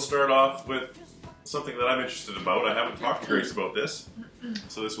 We'll start off with something that I'm interested about. I haven't talked to Grace about this,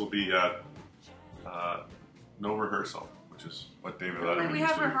 so this will be no rehearsal, which is what David Letterman We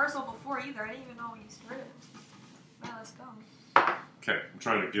used had to do. rehearsal before either. I didn't even know when you started. Well, let's go. Okay, I'm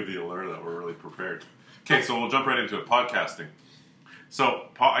trying to give the alert that we're really prepared. Okay, so we'll jump right into it. Podcasting. So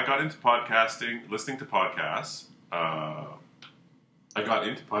I got into podcasting, listening to podcasts. I got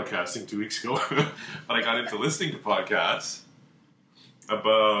into podcasting 2 weeks ago, but I got into listening to podcasts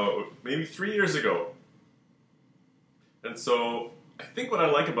about maybe 3 years ago. And so I think what I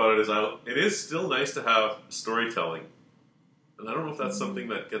like about it is it is still nice to have storytelling. And I don't know if that's something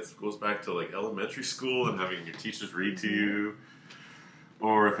that goes back to like elementary school and having your teachers read to you,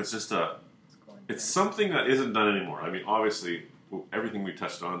 or if it's just it's something that isn't done anymore. I mean, obviously, everything we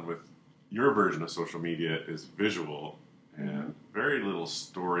touched on with your version of social media is visual and very little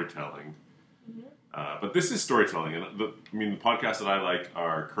storytelling. But this is storytelling, and the podcasts that I like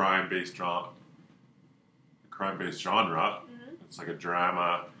are crime-based genre. It's like a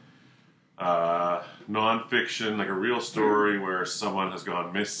drama, nonfiction, like a real story where someone has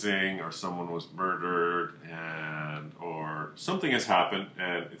gone missing or someone was murdered or something has happened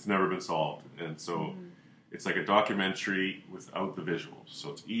and it's never been solved. And so it's like a documentary without the visuals.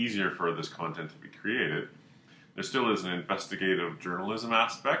 So it's easier for this content to be created. There still is an investigative journalism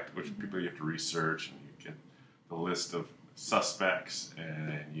aspect, which people you have to research and you get the list of suspects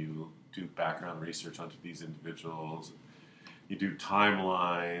and you do background research onto these individuals. You do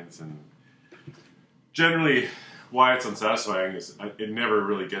timelines, and generally why it's unsatisfying is it never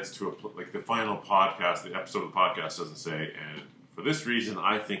really gets to like the final podcast, the episode of the podcast doesn't say, and for this reason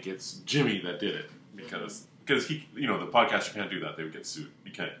I think it's Jimmy that did it, because he, the podcaster can't do that. They would get sued.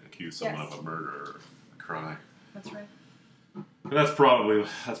 You can't accuse someone of a murder or a crime. That's right. And that's probably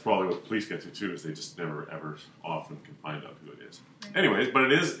what police get to too, is they just never ever often can find out who it is. Right. Anyways,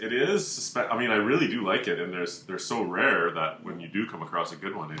 but it is. I mean, I really do like it, and they're so rare that when you do come across a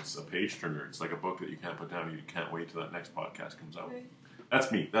good one, it's a page turner. It's like a book that you can't put down. And you can't wait till that next podcast comes out. Right.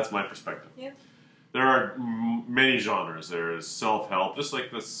 That's me. That's my perspective. Yeah. There are many genres. There is self-help, just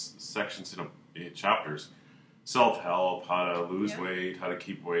like the sections in chapters. Self-help, how to lose weight, how to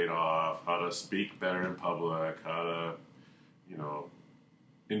keep weight off, how to speak better in public, how to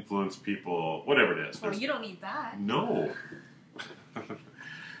influence people, whatever it is. Well, you don't need that. No.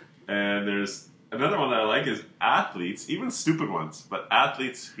 And there's another one that I like is athletes, even stupid ones, but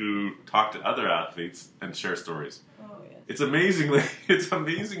athletes who talk to other athletes and share stories. Oh, yes. It's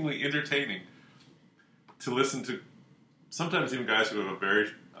amazingly entertaining to listen to. Sometimes even guys who have a very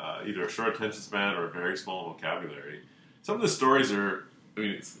either a short attention span or a very small vocabulary. Some of the stories are. I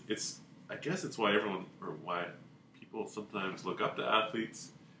mean, it's. I guess it's why why people sometimes look up to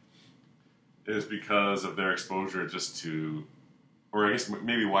athletes, is because of their exposure just to, or I guess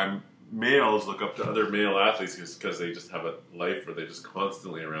maybe why males look up to other male athletes is because they just have a life where they're just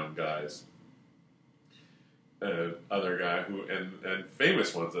constantly around guys. other guy and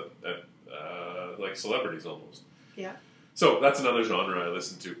famous ones that like celebrities almost. Yeah. So that's another genre I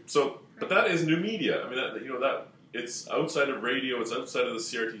listen to. So, but that is new media. I mean, that it's outside of radio. It's outside of the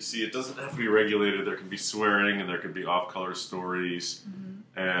CRTC. It doesn't have to be regulated. There can be swearing and there can be off-color stories,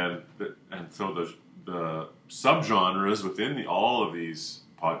 and so the subgenres within all of these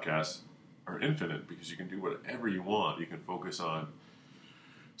podcasts are infinite because you can do whatever you want. You can focus on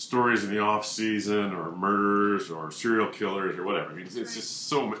stories in the off season, or murders, or serial killers, or whatever. I mean, it's just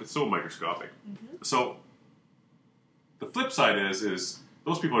so microscopic. So the flip side is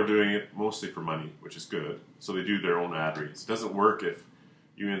those people are doing it mostly for money, which is good. So they do their own ad reads. It doesn't work if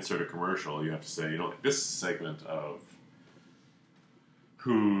you insert a commercial. You have to say, this segment of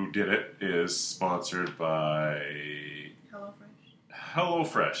Who Did It is sponsored by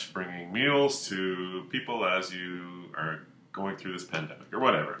HelloFresh, bringing meals to people as you are going through this pandemic, or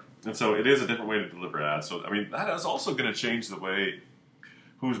whatever. And so it is a different way to deliver ads. So, I mean, that is also going to change the way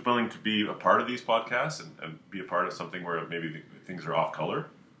who's willing to be a part of these podcasts and be a part of something where maybe things are off color.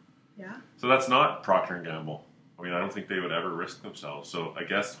 Yeah. So that's not Procter & Gamble. I mean, I don't think they would ever risk themselves. So I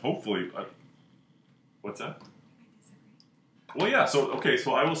guess, hopefully... what's that? Well, yeah. So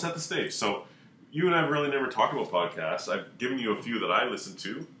I will set the stage. So you and I have really never talked about podcasts. I've given you a few that I listen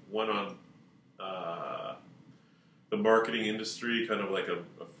to. One on the marketing industry, kind of like a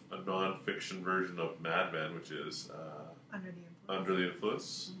non-fiction version of Mad Men, which is Under the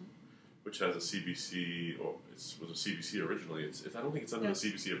Influence, which has a CBC, or it was a CBC originally. I don't think it's under the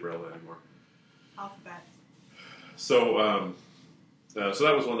CBC umbrella anymore. Alphabet. So, so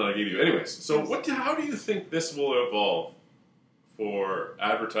that was one that I gave you. Anyways, so how do you think this will evolve for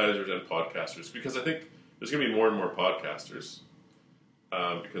advertisers and podcasters? Because I think there's going to be more and more podcasters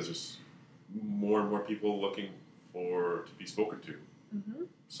because there's more and more people looking to be spoken to.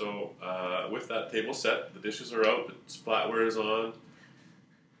 So with that table set, the dishes are out, the flatware is on.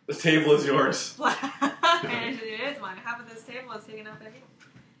 The table is yours. And it is mine. Half of this table is taken up by me.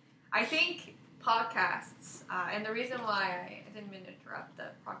 I think podcasts, and the reason why I didn't mean to interrupt the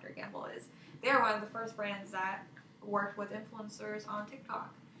Procter & Gamble is they're one of the first brands that worked with influencers on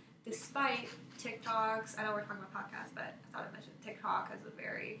TikTok. Despite TikTok's, I know we're talking about podcasts, but I thought I mentioned TikTok as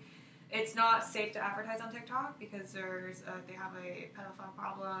it's not safe to advertise on TikTok because they have a pedophile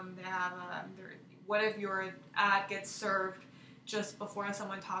problem. They have what if your ad gets served just before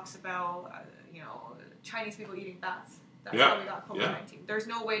someone talks about Chinese people eating bats? That's how we got COVID-19. There's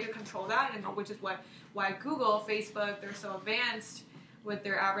no way to control that, and which is why Google, Facebook, they're so advanced with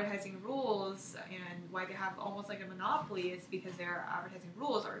their advertising rules, and why they have almost like a monopoly is because their advertising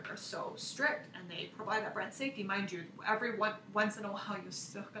rules are so strict, and they provide that brand safety. Mind you, once in a while you're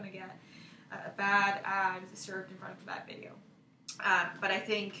still going to get a bad ad served in front of a bad video. But I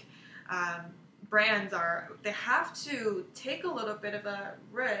think brands they have to take a little bit of a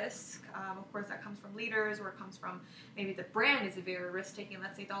risk. Of course, that comes from leaders, or it comes from maybe the brand is a very risk-taking.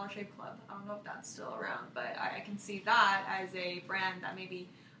 Let's say Dollar Shave Club. I don't know if that's still around, but I can see that as a brand that maybe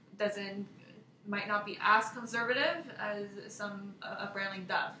might not be as conservative as a brand like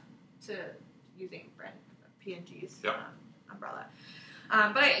Dove, to using brand P&G's umbrella.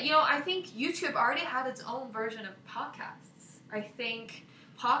 But I think YouTube already had its own version of podcasts. I think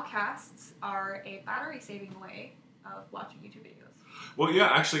podcasts are a battery-saving way of watching YouTube videos. Well, yeah,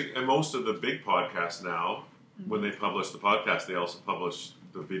 actually, and most of the big podcasts now, when they publish the podcast, they also publish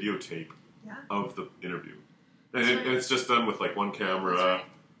the videotape of the interview. And it's just done with like one camera. That's right.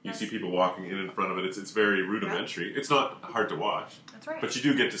 You see people walking in front of it. It's very rudimentary. Yeah. It's not hard to watch. That's right. But you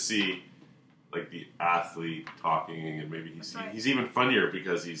do get to see like the athlete talking, and maybe he's even funnier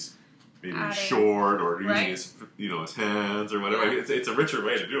because he's maybe short or using his his hands or whatever. Yeah. It's a richer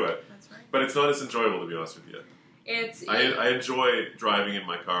way to do it. That's right. But it's not as enjoyable, to be honest with you. I enjoy driving in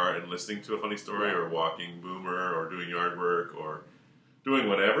my car and listening to a funny story, or walking boomer, or doing yard work, or doing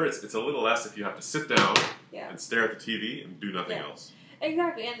whatever. It's a little less if you have to sit down and stare at the TV and do nothing else.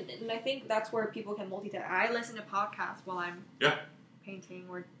 Exactly, and I think that's where people can multitask. I listen to podcasts while I'm painting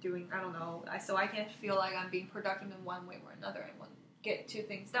or doing, I don't know, so I can feel like I'm being productive in one way or another and get two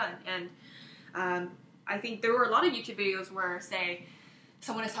things done. And I think there were a lot of YouTube videos where, say,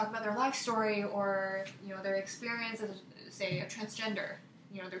 someone is talking about their life story or their experience as, say, a transgender.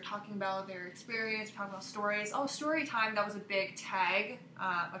 They're talking about their experience, talking about stories. Oh, story time, that was a big tag,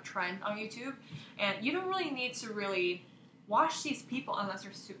 a trend on YouTube. And you don't really need to really watch these people unless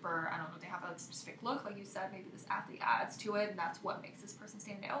they're super, I don't know, they have a specific look. Like you said, maybe this athlete adds to it, and that's what makes this person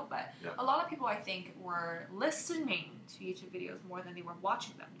stand out. But a lot of people, I think, were listening to YouTube videos more than they were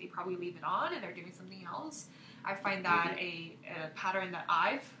watching them. They probably leave it on and they're doing something else. I find that a pattern that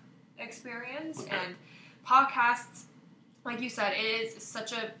I've experienced. And podcasts, like you said, it is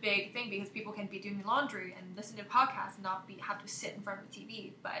such a big thing because people can be doing laundry and listen to podcasts and not have to sit in front of the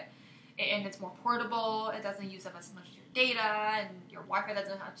TV. And it's more portable. It doesn't use up as much of your data, and your Wi-Fi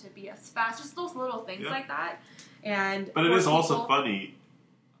doesn't have to be as fast. Just those little things like that. But it is also funny.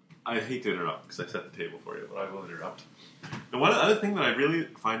 I hate to interrupt because I set the table for you, but I will interrupt. And one other thing that I really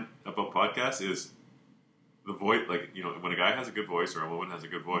find about podcasts is the voice. Like, you know, when a guy has a good voice or a woman has a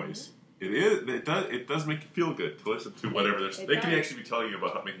good voice. It does make you feel good to listen to whatever they can actually be telling you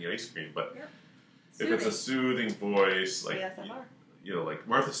about making ice cream, but if it's a soothing voice, like you know, like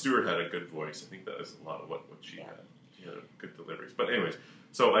Martha Stewart had a good voice. I think that is a lot of what she had. She had good deliveries. But anyways,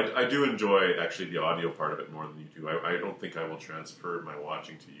 so I do enjoy actually the audio part of it more than YouTube. I don't think I will transfer my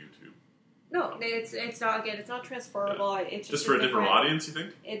watching to YouTube. No, it's not. Again, it's not transferable. Yeah. It's just for a different audience. You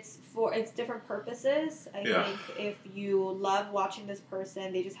think it's different purposes. I think if you love watching this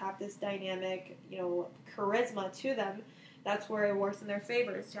person, they just have this dynamic, you know, charisma to them. That's where it works in their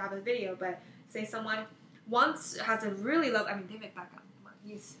favor is to have a video. But say someone once has a really low. I mean, David Beckham. Come on,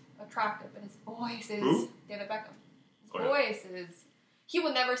 he's attractive, but his voice is David Beckham. His voice is. He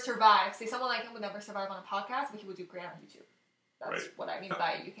would never survive. Say someone like him would never survive on a podcast, but he would do great on YouTube. That's what I mean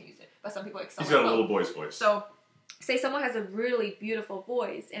by you can use it. But some people like he's got a little boy's voice. So, say someone has a really beautiful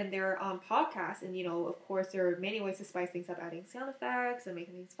voice and they're on podcasts, and you know, of course, there are many ways to spice things up, adding sound effects and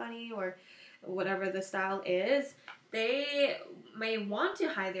making things funny or whatever the style is. They may want to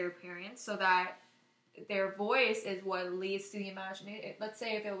hide their appearance so that their voice is what leads to the imagination. Let's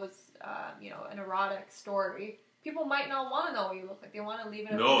say if it was, you know, an erotic story. People might not want to know what you look like. They want to leave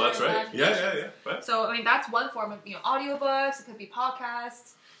it. No, that's right. Yeah. Right. So, I mean, that's one form of, you know, audiobooks. It could be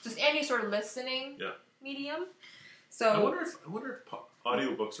podcasts. Just any sort of listening medium. So I wonder if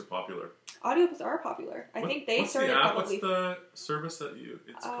audiobooks are popular. Audiobooks are popular. I think they started probably. What's the service that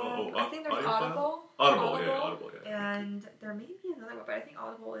it's called? I think there's Audible. Audible, yeah. And there may be another one, but I think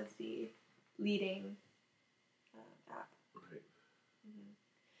Audible is the leading app. Right. Mm-hmm.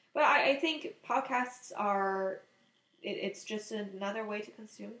 But I think podcasts are. It's just another way to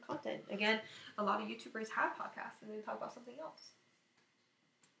consume content. Again, a lot of YouTubers have podcasts and they talk about something else.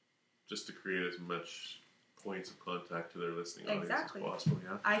 Just to create as much points of contact to their listening audience as possible.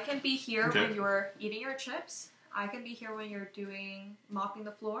 Yeah. I can be here when you're eating your chips. I can be here when you're mopping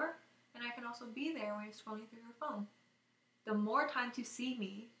the floor, and I can also be there when you're scrolling through your phone. The more time to see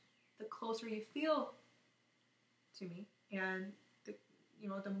me, the closer you feel to me, and the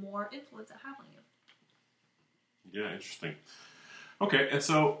more influence I have on you. Yeah, interesting. Okay, and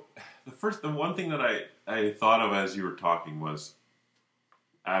so the one thing that I thought of as you were talking was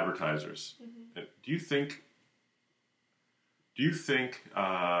advertisers. Mm-hmm. Do you think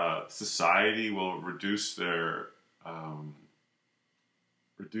society will reduce their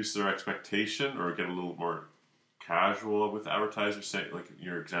expectation or get a little more casual with advertisers? Say, like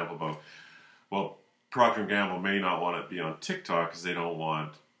your example about, well, Procter & Gamble may not want to be on TikTok because they don't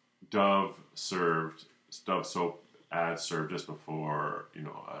want Dove soap ads served just before, you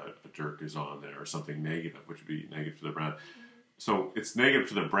know, a jerk is on there or something negative, which would be negative to the brand. Mm-hmm. So it's negative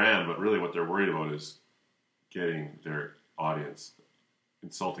to the brand, but really what they're worried about is getting their audience,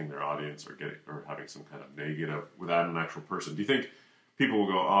 insulting their audience or having some kind of negative without an actual person. Do you think people will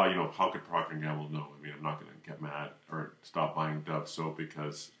go, oh, you know, how could Procter & Gamble know? I mean, I'm not going to get mad or stop buying Dove soap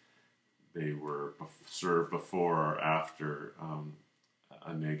because they were served before or after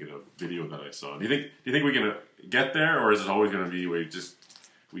a negative video that I saw. Do you think we're gonna get there, or is it always gonna be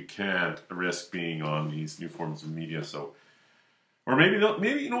we can't risk being on these new forms of media? So, or maybe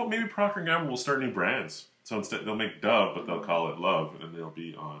Procter & Gamble will start new brands. So instead they'll make Dove, but they'll call it Love, and they'll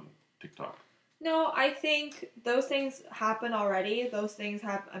be on TikTok. No, I think those things happen already. Those things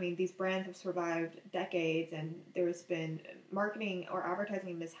these brands have survived decades, and there's been marketing or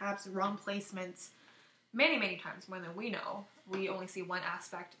advertising mishaps, wrong placements, many, many times more than we know. We only see one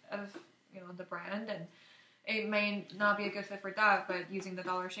aspect of, you know, the brand, and it may not be a good fit for Dove, but using the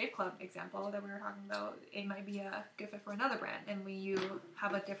Dollar Shave Club example that we were talking about, it might be a good fit for another brand. And when you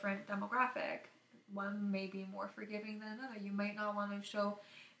have a different demographic, one may be more forgiving than another. You might not want to show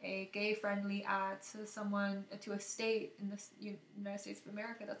a gay-friendly ad to a state in the United States of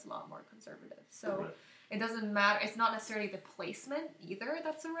America that's a lot more conservative. So It doesn't matter. It's not necessarily the placement either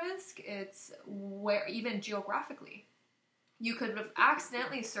that's a risk. It's where, even geographically, you could have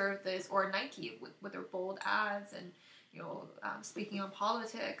accidentally served this, or Nike with their bold ads and, you know, speaking on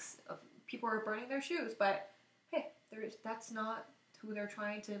politics. People are burning their shoes, but hey, that's not who they're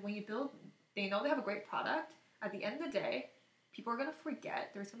trying to. When you build, they know they have a great product. At the end of the day, people are going to forget.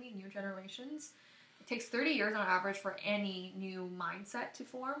 There's going to be new generations, It takes 30 years on average for any new mindset to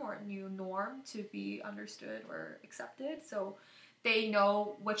form or a new norm to be understood or accepted. So they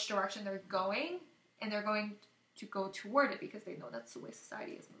know which direction they're going, and they're going to go toward it because they know that's the way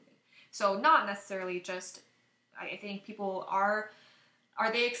society is moving. So not necessarily just, I think people are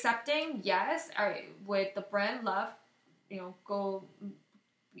they accepting? Yes. Would the brand love, go,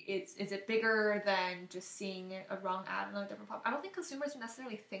 is it bigger than just seeing a wrong ad on a different platform? I don't think consumers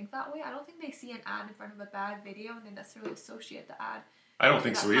necessarily think that way. I don't think they see an ad in front of a bad video and they necessarily associate the ad. I don't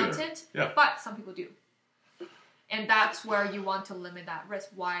think so either. Content, yeah. But some people do. And that's where you want to limit that risk.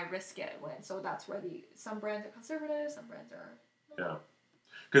 Why risk it when? So that's where some brands are conservative, some brands are... Yeah.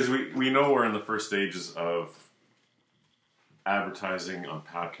 Because we know we're in the first stages of advertising on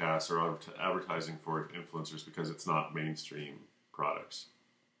podcasts or advertising for influencers because it's not mainstream products.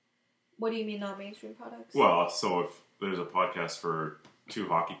 What do you mean not mainstream products? Well, so if there's a podcast for 2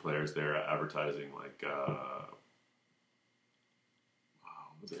 hockey players, they're advertising like...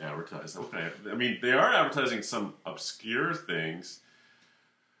 what do they advertise? Okay. I mean, they are advertising some obscure things.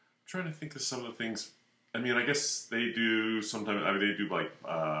 I'm trying to think of some of the things... I mean, I guess they do sometimes. I mean, they do like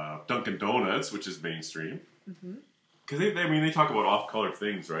Dunkin' Donuts, which is mainstream. Because they talk about off-color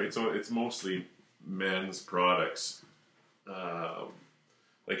things, right? So it's mostly men's products,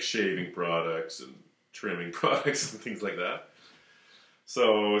 like shaving products and trimming products and things like that.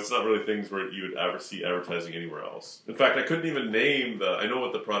 So it's not really things where you would ever see advertising anywhere else. In fact, I couldn't even name I know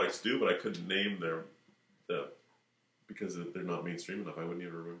what the products do, but I couldn't name because they're not mainstream enough. I wouldn't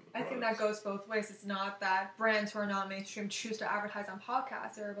even remember the products. I think that goes both ways. It's not that brands who are not mainstream choose to advertise on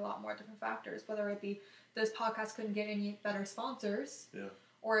podcasts. There are a lot more different factors. Whether it be this podcast couldn't get any better sponsors. Yeah.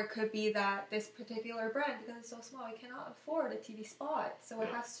 Or it could be that this particular brand, because it's so small, it cannot afford a TV spot. So it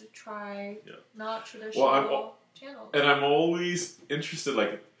has to try not traditional channels. And I'm always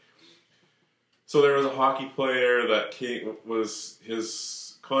interested, so there was a hockey player that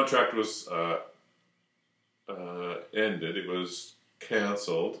his contract was ended. It was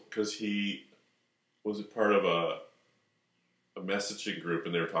canceled because he was a part of a messaging group,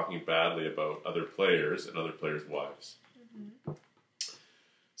 and they were talking badly about other players and other players' wives.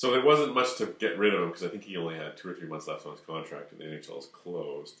 So there wasn't much to get rid of him because I think he only had 2 or 3 months left on his contract, and the NHL is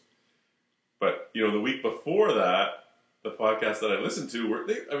closed. But the week before that, the podcast that I listened to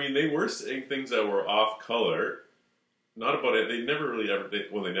they were saying things that were off color. Not about it. They never really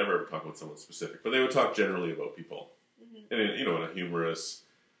they never talk about someone specific, but they would talk generally about people, and in a humorous,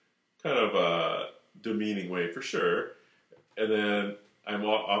 kind of demeaning way for sure. And then I'm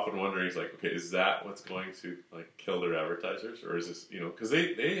often wondering, okay, is that what's going to kill their advertisers, or is this because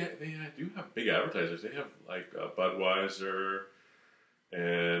they do have big advertisers. They have Budweiser,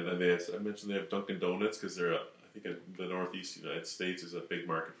 and I mentioned they have Dunkin' Donuts because they're I think the Northeast United States is a big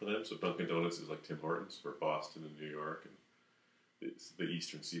market for them. So Dunkin' Donuts is like Tim Hortons for Boston and New York, and it's the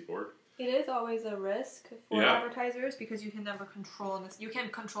Eastern Seaboard. It is always a risk for advertisers because you can never control this. You can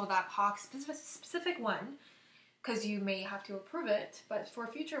control that specific one because you may have to approve it. But for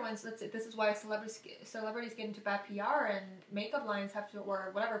future ones, this is why celebrities get into bad PR and makeup lines have to, or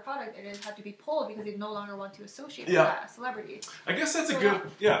whatever product it is, have to be pulled because they no longer want to associate with that celebrity. I guess that's a good...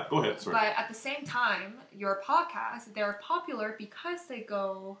 Yeah, go ahead. Sorry. But at the same time, your podcast, they're popular because they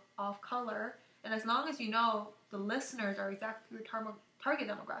go off color. And as long as you know the listeners are exactly who your target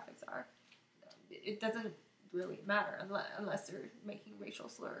demographics are, it doesn't really matter unless they're making racial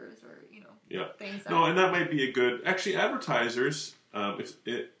slurs or things. No, and that might be a good. Actually, advertisers,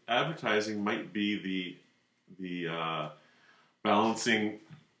 advertising might be the balancing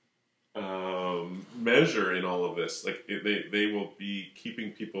measure in all of this. They will be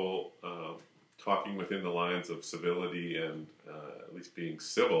keeping people talking within the lines of civility and at least being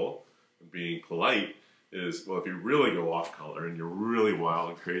civil and being polite. If you really go off color and you're really wild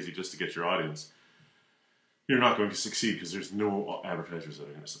and crazy just to get your audience, you're not going to succeed because there's no advertisers that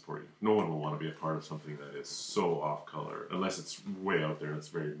are going to support you. No one will want to be a part of something that is so off color unless it's way out there and it's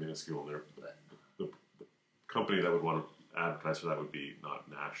very minuscule. And the company that would want to advertise for that would be not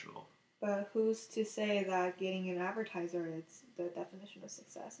national. But who's to say that getting an advertiser is the definition of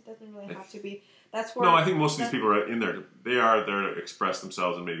success? It doesn't really have to be. That's where. No, I think most of these people are in there. They are there to express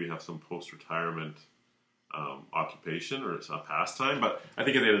themselves and maybe have some post-retirement occupation or it's a pastime. But I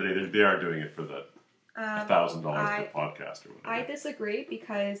think at the end of the day, they are doing it for the $1,000 per podcast or whatever. I disagree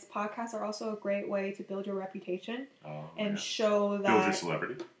because podcasts are also a great way to build your reputation and show that build your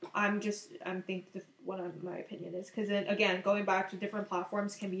celebrity. I'm think what my opinion is because then again going back to different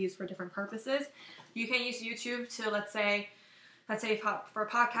platforms can be used for different purposes. You can use YouTube to let's say let's say for a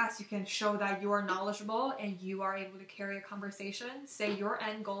podcast, you can show that you are knowledgeable and you are able to carry a conversation. Say your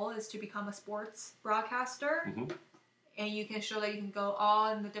end goal is to become a sports broadcaster, and you can show that you can go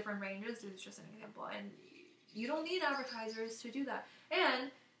all in the different ranges. This is just an example. And you don't need advertisers to do that. And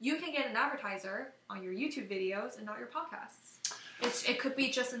you can get an advertiser on your YouTube videos and not your podcasts. It could be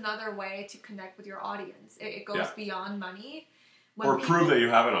just another way to connect with your audience. It goes beyond money. Or prove that you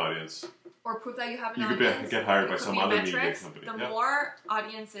have an audience. Or prove that you have an audience. You could get hired by some other media company. The more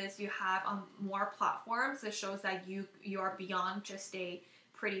audiences you have on more platforms, it shows that you are beyond just a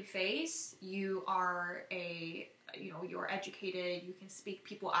pretty face. You are you're educated. You can speak.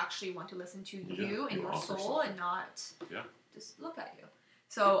 People actually want to listen to you and your soul and not just look at you.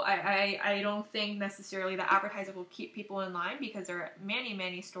 So I don't think necessarily the advertiser will keep people in line, because there are many,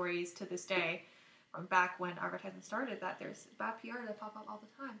 many stories to this day from back when advertising started that there's bad PR that pop up all the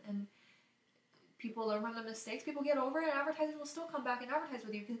time. And people learn from the mistakes. People get over it, and advertisers will still come back and advertise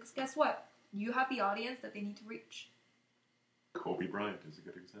with you, because guess what? You have the audience that they need to reach. Kobe Bryant is a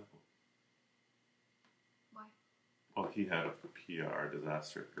good example. Why? Well, he had a PR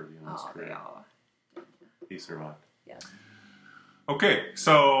disaster early in his career. Yeah. He survived. Yes. Okay,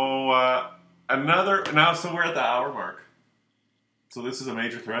 so we're at the hour mark. So this is a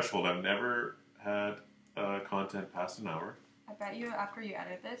major threshold. I've never had content past an hour. I bet you after you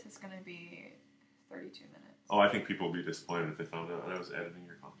edit this, it's going to be 32 minutes. Oh, I think people will be disappointed if they found out I was editing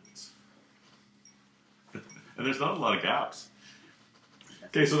your comments. And there's not a lot of gaps.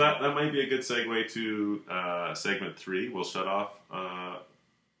 Okay, so that might be a good segue to segment 3. We'll shut off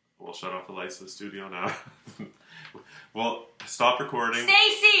the lights of the studio now. Well, stop recording.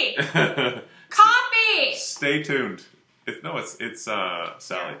 Stacy! Coffee! Stay tuned. It's Sally.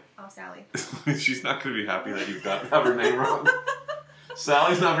 Yeah. Oh, Sally. She's not going to be happy that you've got her name wrong.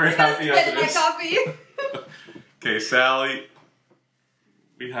 Sally's not very happy as it is. Coffee. Okay, Sally.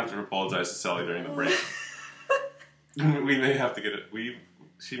 We have to apologize to Sally during the break. We may have to get it.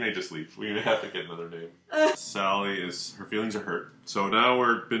 She may just leave. We may have to get another name. Sally her feelings are hurt. So now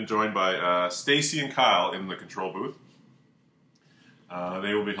we're been joined by Stacy and Kyle in the control booth.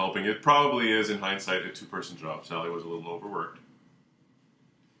 They will be helping. It probably is, in hindsight, a 2-person job. Sally was a little overworked.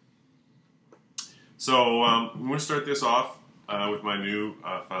 So I'm going to start this off with my new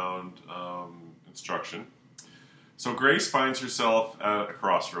found instruction. So Grace finds herself at a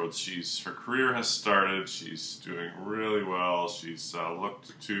crossroads. Her career has started. She's doing really well. She's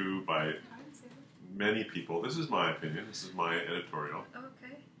looked to by many people. This is my opinion. This is my editorial.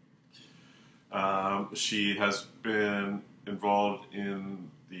 Okay. She has been involved in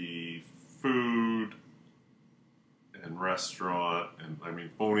the food and restaurant, and I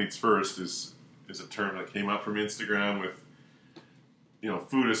mean, phone eats first is a term that came up from Instagram with,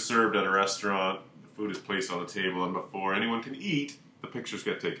 food is served at a restaurant, the food is placed on the table, and before anyone can eat, the pictures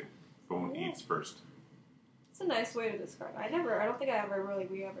get taken. Phone eats first. It's a nice way to describe it. we ever really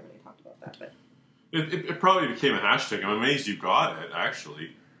talked about that, but it probably became a hashtag. I'm amazed you got it,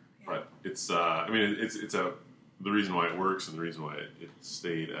 actually. Yeah. But it's the reason why it works and the reason why it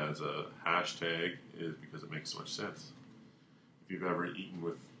stayed as a hashtag is because it makes so much sense. If you've ever eaten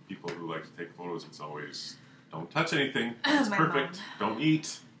with people who like to take photos, it's always, don't touch anything, it's perfect, don't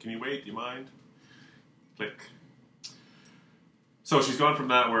eat, can you wait, do you mind? Click. So she's gone from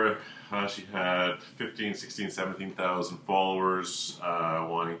that where she had 15, 16, 17,000 followers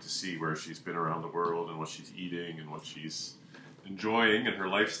wanting to see where she's been around the world and what she's eating and what she's enjoying in her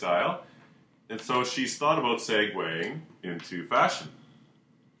lifestyle. And so she's thought about segueing into fashion.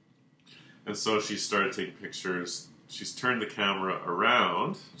 And so she started taking pictures. She's turned the camera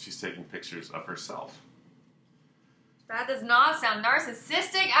around. She's taking pictures of herself. That does not sound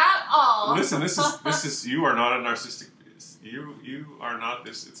narcissistic at all. Listen, this is you are not a narcissistic. You are not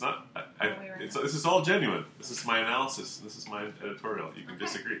this. It's not. This is all genuine. This is my analysis. This is my editorial. You can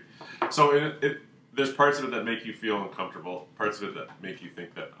disagree. So there's parts of it that make you feel uncomfortable. Parts of it that make you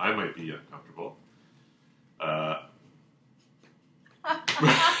think that I might be uncomfortable. But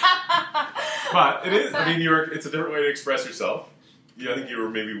it is. I mean, it's a different way to express yourself. I think you were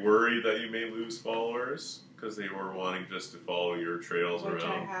maybe worried that you may lose followers because they were wanting just to follow your trails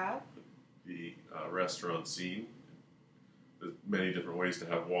around the restaurant scene. There's many different ways to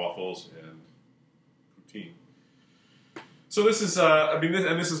have waffles and poutine. So this is,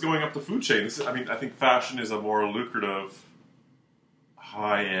 this is going up the food chain. I think fashion is a more lucrative,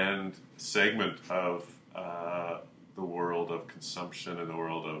 high-end segment of the world of consumption and the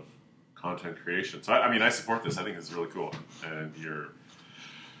world of content creation. So I support this. I think it's really cool, and you're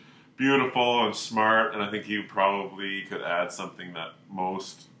beautiful and smart, and I think you probably could add something that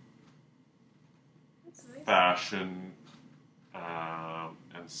most fashion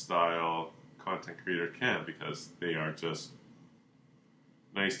and style content creator can, because they are just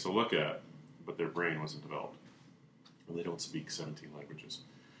nice to look at, but their brain wasn't developed. And they don't speak 17 languages.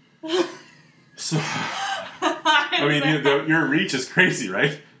 So, I mean, your reach is crazy,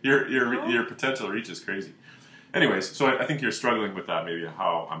 right? Your potential reach is crazy. Anyways, so I think you're struggling with that. Maybe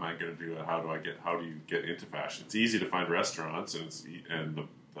how am I going to do it? How do you get into fashion? It's easy to find restaurants, and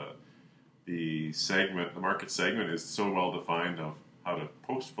the segment, the market segment, is so well defined of how to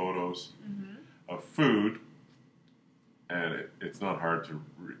post photos of food, and it's not hard to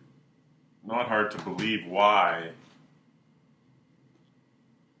believe why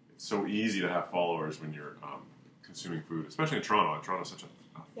it's so easy to have followers when you're consuming food, especially in Toronto. Toronto's such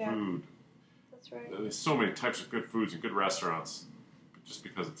a food. That's right. There's so many types of good foods and good restaurants, just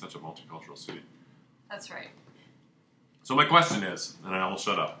because it's such a multicultural city. That's right. So my question is, and I will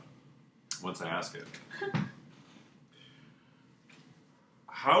shut up once I ask it.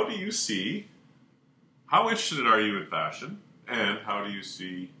 How interested are you in fashion, and how do you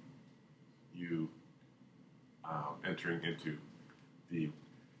see you entering into the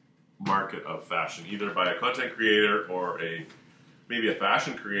market of fashion, either by a content creator or maybe a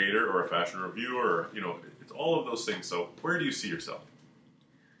fashion creator or a fashion reviewer, or, it's all of those things. So where do you see yourself?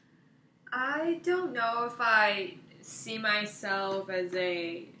 I don't know if I see myself as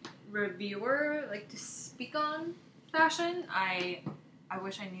a reviewer, like to speak on fashion. I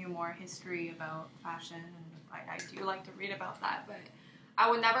wish I knew more history about fashion, and I do like to read about that, but I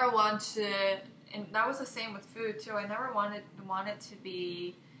would never want to, and that was the same with food too, I never want it to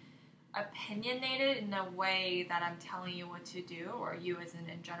be opinionated in a way that I'm telling you what to do, or you as in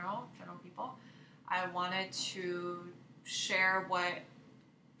general people. I wanted to share what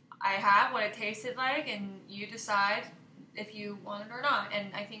I have, what it tasted like, and you decide if you want it or not.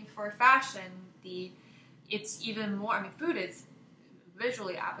 And I think for fashion, it's even more, I mean, food is a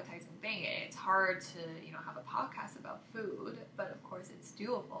visually appetizing thing. It's hard to, have a podcast about food, but of course it's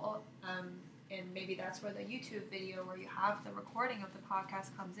doable. And maybe that's where the YouTube video where you have the recording of the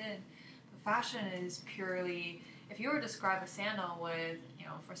podcast comes in. But fashion is purely, if you were to describe a sandal with,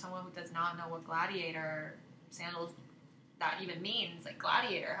 for someone who does not know what gladiator sandals that even means, like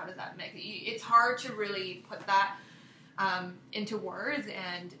gladiator, how does that mix? It's hard to really put that into words,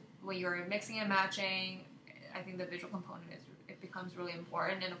 and when you're mixing and matching, I think the visual component becomes really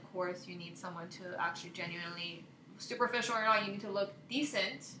important. And of course, you need someone to actually genuinely, superficial or not, you need to look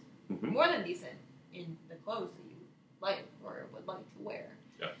decent, more than decent, in the clothes that you like or would like to wear.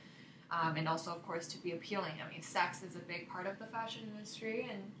 Yeah. And also, of course, to be appealing. I mean, sex is a big part of the fashion industry,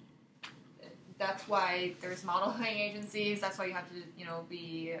 and that's why there's modeling agencies. That's why you have to,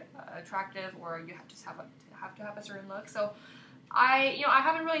 be attractive, or you have to have a certain look. So, I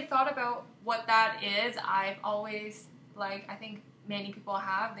haven't really thought about what that is. I've always, I think many people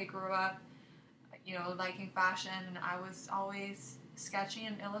have. They grew up, liking fashion, and I was always sketching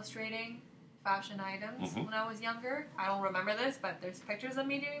and illustrating fashion items when I was younger. I don't remember this, but there's pictures of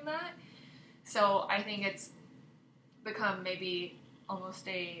me doing that. So I think it's become maybe almost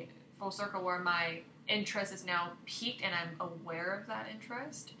a full circle where my interest is now peaked and I'm aware of that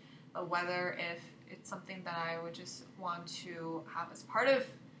interest. But whether if it's something that I would just want to have as part of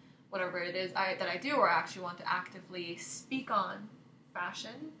whatever it is that I do, or actually want to actively speak on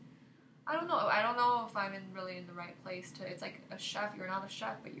fashion, I don't know. I don't know if I'm really in the right place to. It's like a chef. You're not a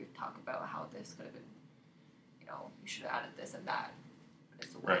chef, but you talk about how this could have been. You should have added this and that. But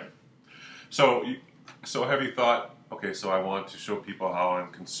it's a way. Right. So have you thought? Okay, so I want to show people how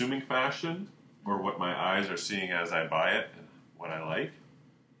I'm consuming fashion, or what my eyes are seeing as I buy it, and what I like.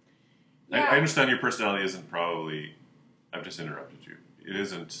 Yeah. I understand your personality isn't probably. I've just interrupted you. It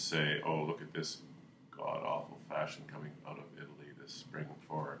isn't to say, oh, look at this god awful fashion coming out of Italy this spring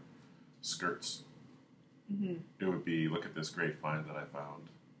for skirts. It would be, look at this great find that I found.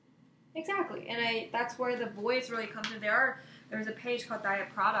 Exactly, and that's where the voice really comes in. There's a page called Diet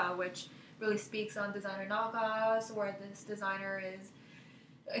Prada, which really speaks on designer knockoffs, where this designer is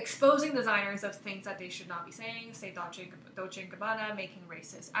exposing designers of things that they should not be saying. Say Dolce & Gabbana making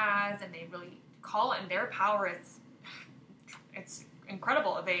racist ads, and they really call it. And their power is, it's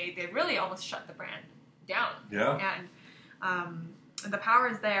incredible. They really almost shut the brand down. Yeah. And the power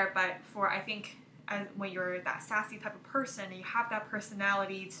is there, but I think when you're that sassy type of person, and you have that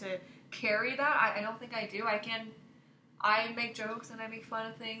personality to carry that. I don't think I do. I make jokes and I make fun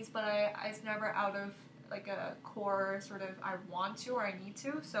of things, but it's never out of like a core sort of I want to or I need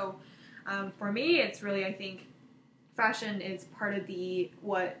to. So for me, it's really, I think fashion is part of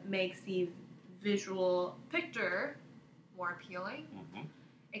what makes the visual picture more appealing.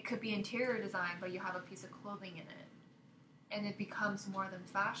 It could be interior design, but you have a piece of clothing in it. and it becomes more than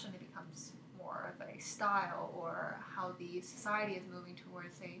fashion. It becomes more of a style, or how the society is moving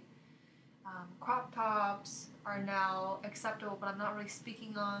towards, say, crop tops are now acceptable, but I'm not really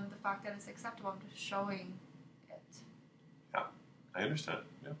speaking on the fact that it's acceptable. I'm just showing it. Yeah, I understand.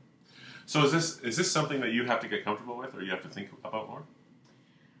 Yeah. So is this something that you have to get comfortable with, or you have to think about more?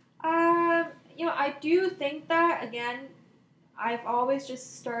 I do think that, again, I've always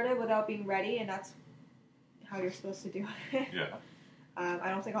just started without being ready, and that's how you're supposed to do it. Yeah. I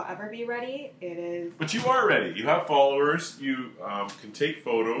don't think I'll ever be ready. It is. But you are ready. You have followers. You can take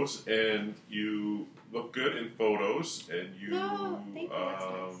photos, and you look good in photos, and you. No, thank you. That's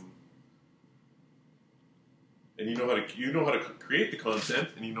nice. And you know how to create the content,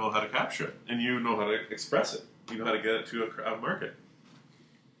 and you know how to capture it, and you know how to express it. You know how to get it to a market.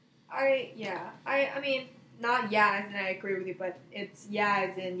 I mean, not as in I agree with you, but it's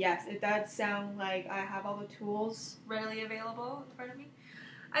as in yes. It does sound like I have all the tools readily available in front of me.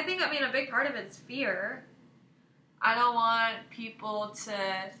 I think, a big part of it is fear. I don't want people to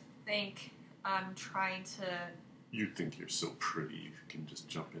think I'm trying to... You think you're so pretty, you can just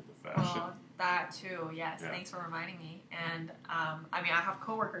jump into fashion. Well, that too, yes. Yeah. Thanks for reminding me. And, I have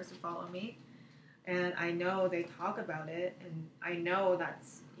coworkers who follow me, and I know they talk about it, and I know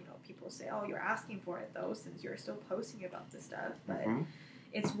that's, people say, oh, you're asking for it, though, since you're still posting about this stuff. But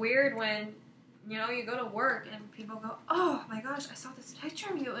it's weird when, you go to work and people go, oh, my gosh, I saw this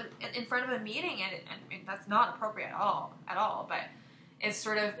picture of you in front of a meeting, and that's not appropriate at all. But it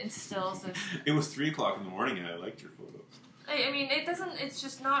sort of instills this... It was 3 o'clock in the morning, and I liked your photos. It doesn't... It's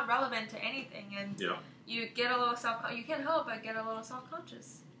just not relevant to anything, and yeah. You get a little you can't help but get a little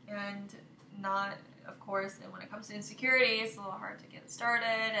self-conscious, and not... Of course, and when it comes to insecurity, it's a little hard to get started,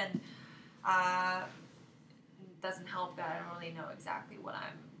 and it doesn't help that I don't really know exactly what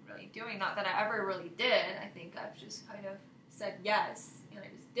I'm really doing. Not that I ever really did. I think I've just kind of said yes, and I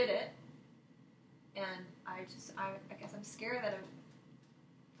just did it. And I guess I'm scared that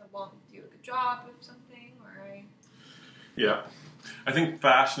I won't do a good job of something, or I... Yeah. I think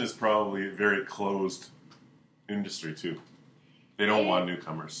fashion is probably a very closed industry, too. They don't want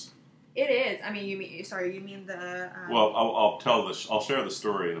newcomers. It is. I mean, you mean the... Well, I'll share the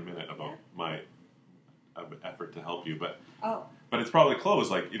story in a minute about my effort to help you, but it's probably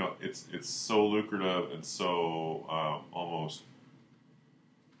closed. Like, it's so lucrative and so almost...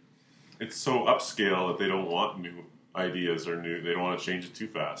 It's so upscale that they don't want new ideas or they don't want to change it too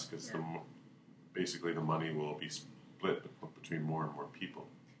fast, because basically the money will be split between more and more people.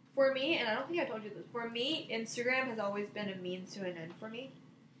 For me, and I don't think I told you this, for me, Instagram has always been a means to an end for me.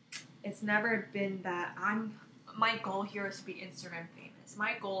 It's never been that my goal here is to be Instagram famous.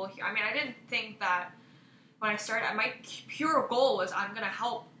 My goal here, I didn't think that when I started, my pure goal was I'm going to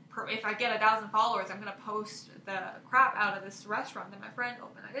help, if I get 1,000 followers, I'm going to post the crap out of this restaurant that my friend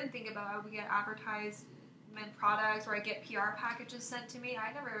opened. I didn't think about how we get advertisement products, or I get PR packages sent to me.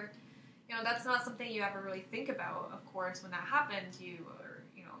 I never, that's not something you ever really think about. Of course, when that happens, you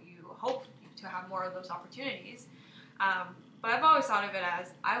hope to have more of those opportunities. But I've always thought of it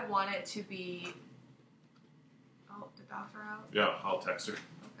as, I want it to be... Oh, did Baffer out? Yeah, I'll text her.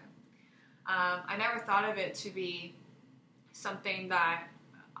 Okay. I never thought of it to be something that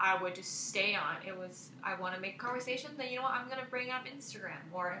I would just stay on. It was, I want to make conversations that, I'm going to bring up Instagram.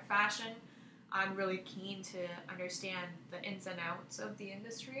 Or fashion, I'm really keen to understand the ins and outs of the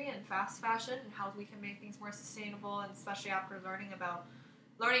industry and fast fashion, and how we can make things more sustainable, and especially after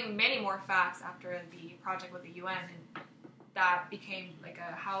learning many more facts after the project with the UN, and that became like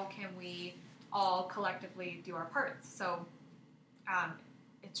how can we all collectively do our parts. So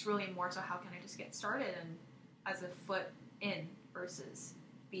it's really more so how can I just get started and as a foot in versus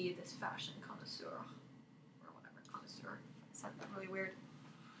be this fashion connoisseur or whatever. Connoisseur. I said that really weird.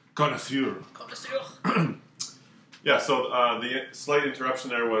 Connoisseur. Yeah, so the slight interruption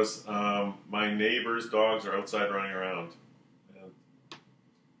there was my neighbor's dogs are outside running around. And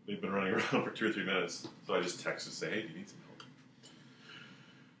they've been running around for 2 or 3 minutes. So I just texted to say, hey, do you need some help?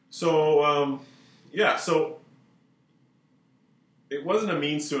 So, so it wasn't a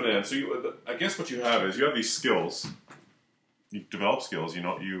means to an end. So I guess what you have is you have these skills. You develop skills.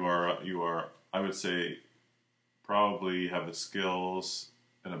 You are, I would say, probably have the skills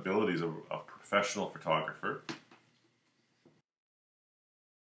and abilities of a professional photographer.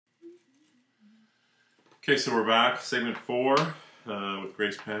 Okay, so we're back, segment 4 with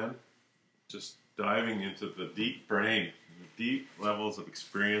Grace Pan, just diving into the deep brain, the deep levels of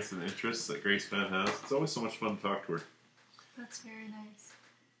experience and interests that Grace Pan has. It's always so much fun to talk to her. That's very nice.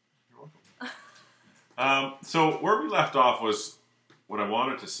 You're welcome. So where we left off was what I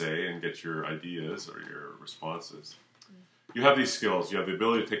wanted to say and get your ideas or your responses. you have these skills. You have the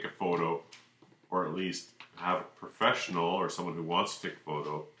ability to take a photo, or at least have a professional or someone who wants to take a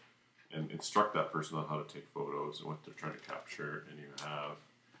photo and instruct that person on how to take photos and what they're trying to capture. And you have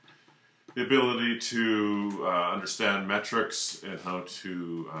the ability to understand metrics and how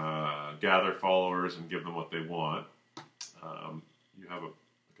to gather followers and give them what they want. You have a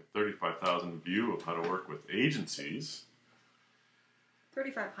 35,000 view of how to work with agencies.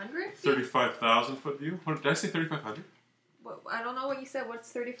 3,500? 35,000 foot view? What, did I say 3,500? I don't know what you said.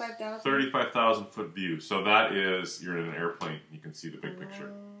 What's 35,000? 35,000 foot view. So that is, you're in an airplane. You can see the big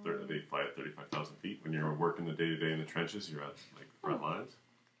picture. They fly at 35,000 feet. When you're working the day-to-day in the trenches, you're at like the front lines.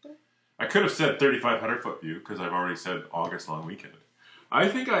 I could have said 3,500 foot view because I've already said August long weekend. I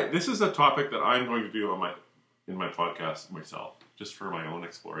think this is a topic that I'm going to do in my podcast myself, just for my own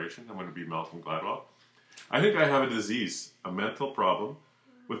exploration. I'm going to be Malcolm Gladwell. I think I have a disease, a mental problem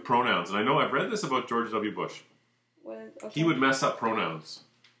with pronouns. And I know I've read this about George W. Bush. Okay. He would mess up pronouns.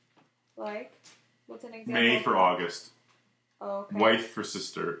 Like? What's an example? May for August. Oh, okay. Wife for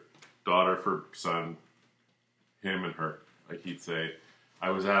sister. Daughter for son. Him and her. Like he'd say,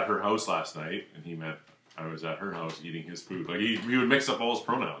 I was at her house last night, and he meant I was at her house eating his food. Like he would mix up all his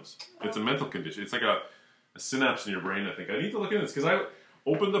pronouns. It's a mental condition. It's like a synapse in your brain, I think. I need to look into this because I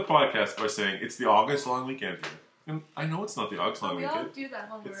opened the podcast by saying it's the August long weekend here. And I know it's not the August long weekend. We all do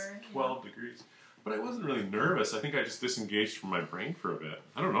that when It's we're 12 degrees. But I wasn't really nervous. I think I just disengaged from my brain for a bit.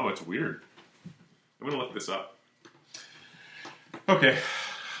 I don't know. It's weird. I'm going to look this up. Okay.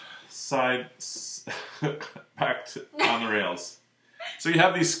 Back on the rails. So you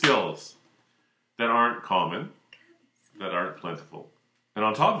have these skills that aren't common, that aren't plentiful. And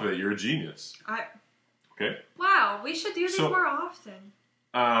on top of it, you're a genius. Okay? Wow, we should do this more often.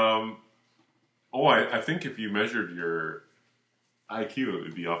 I think if you measured your IQ, it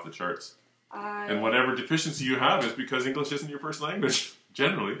would be off the charts. And whatever deficiency you have is because English isn't your first language,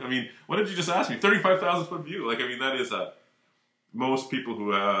 generally. I mean, what did you just ask me? 35,000 foot view. Like, I mean, that is most people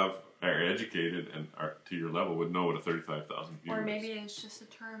who are educated and are to your level would know what a 35,000 view is. Or maybe it's just a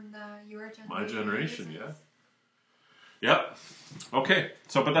term that your generation My generation, uses. yeah. Yep. Okay.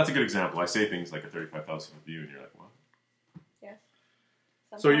 But that's a good example. I say things like a 35,000 foot view, and you're like, what? Yes.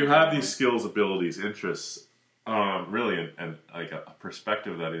 So you have these skills, abilities, interests, really, and like a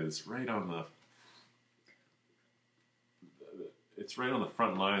perspective that is right on the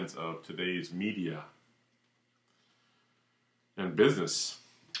front lines of today's media and business.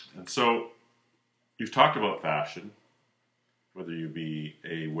 And so you've talked about fashion, whether you be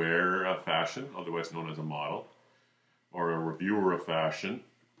a wearer of fashion, otherwise known as a model, or a reviewer of fashion.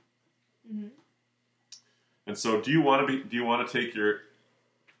 Mm-hmm. And so do you want to take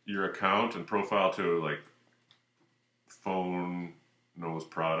your account and profile to like Phone Knows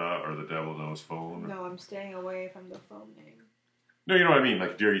Prada or The Devil Knows Phone? No, I'm staying away from the phone name. No, you know what I mean.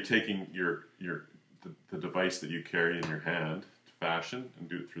 Like, are you taking the device that you carry in your hand to fashion and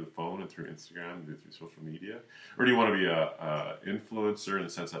do it through the phone and through Instagram and do it through social media, or do you want to be a influencer in the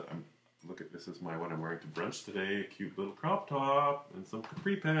sense that look at this is what I'm wearing to brunch today, a cute little crop top and some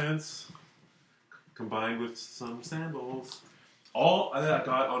capri pants combined with some sandals. All that I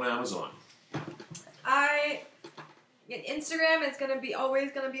got on Amazon. Instagram is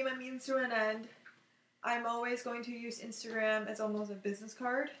always gonna be my means to an end. I'm always going to use Instagram as almost a business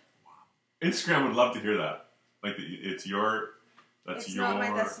card. Instagram would love to hear that. Like it's not my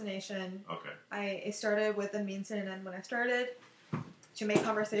destination. Okay. It started with a means to an end when I started to make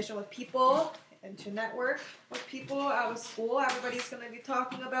conversation with people and to network with people out of school. Everybody's going to be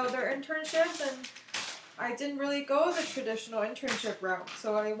talking about their internships, and I didn't really go the traditional internship route,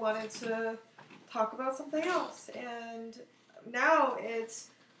 so I wanted to talk about something else. And now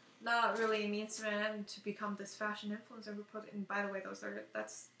it's not really means to an end to become this fashion influencer. And by the way,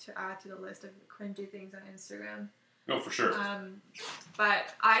 that's to add to the list of cringy things on Instagram. No, for sure.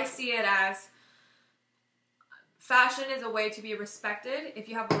 But I see it as fashion is a way to be respected. If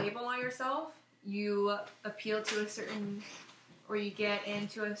you have a label on yourself, you appeal to a certain, or you get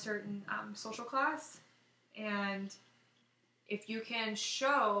into a certain social class. And if you can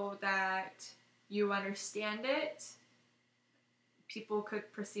show that you understand it, people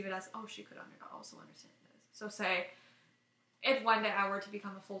could perceive it as, oh, she could also understand this. So say, if one day I were to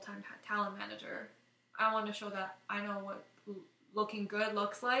become a full-time talent manager, I want to show that I know what looking good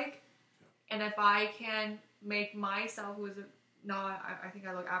looks like. And if I can make myself, who is I think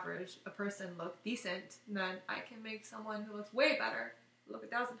I look average, a person look decent, then I can make someone who looks way better look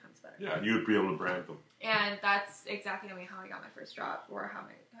 1,000 times better. Yeah, you would be able to brand them. And that's exactly how I got my first job, or how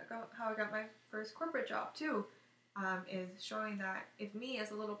I got my first corporate job too, is showing that if me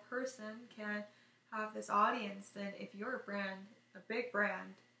as a little person can have this audience, then if you're a brand, a big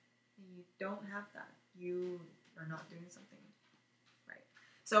brand, and you don't have that, you are not doing something right.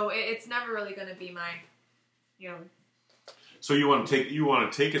 So it's never really going to be my, So you want to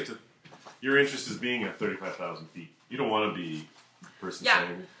take it to. Your interest is being at 35,000 feet. You don't want to be the person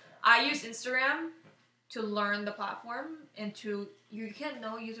saying. I use Instagram to learn the platform and you can't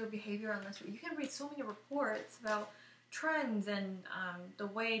know user behavior unless you can read so many reports about trends and the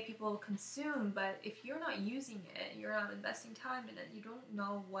way people consume, but if you're not using it, you're not investing time in it, you don't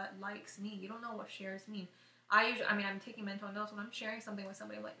know what likes mean, you don't know what shares mean. I'm taking mental notes when I'm sharing something with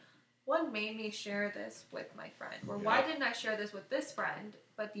somebody. I'm like, what made me share this with my friend? Or why didn't I share this with this friend,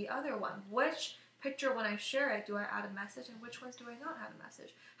 but the other one? Which picture, when I share it, do I add a message, and which ones do I not add a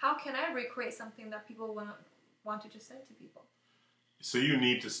message? How can I recreate something that people want to just send to people? So you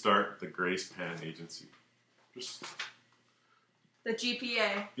need to start the Grace Pan Agency. Just the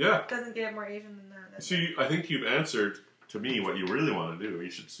GPA. Yeah. Doesn't get more Asian than that. So I think you've answered to me what you really want to do. You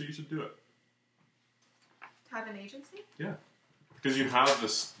should do it. Have an agency? Yeah. Because you have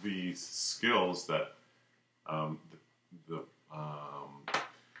these skills that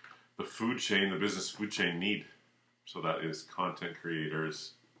the food chain, the business food chain need. So that is content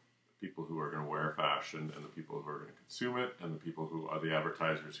creators, people who are going to wear fashion, and the people who are going to consume it, and the people who are the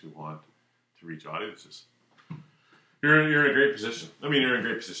advertisers who want to reach audiences. You're in a great position. I mean, you're in a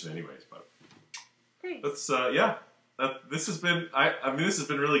great position anyways, but thanks. This has been this has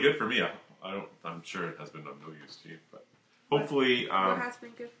been really good for me. I'm sure it has been of no use to you, but hopefully what has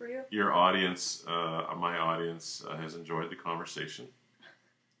been good for you? Your audience, my audience, has enjoyed the conversation,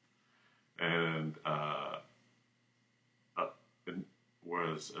 and it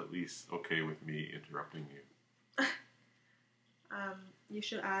was at least okay with me interrupting you. You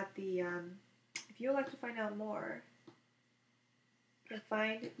should add the if you would like to find out more,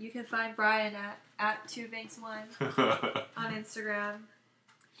 you can find Brian at 2banks1 on Instagram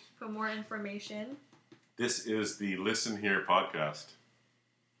for more information. This is the Listen Here podcast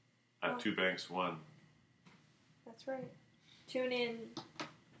at 2banks1. That's right. Tune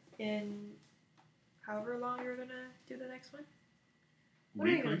in however long you're gonna do the next one. What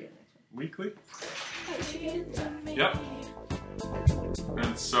are you gonna do next one? Weekly? Yep.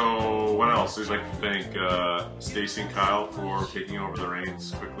 And so, what else? We'd like to thank Stacey and Kyle for taking over the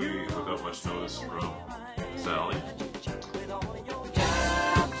reins quickly without much notice from Sally.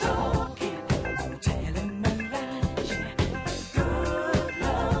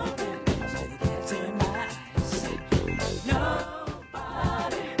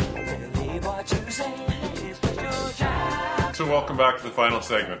 So welcome back to the final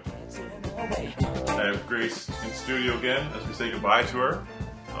segment. I have Grace in studio again as we say goodbye to her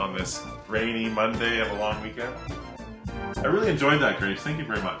on this rainy Monday of a long weekend. I really enjoyed that, Grace. Thank you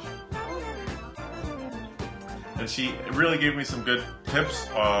very much. And she really gave me some good tips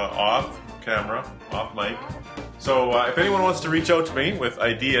off camera, off mic. So if anyone wants to reach out to me with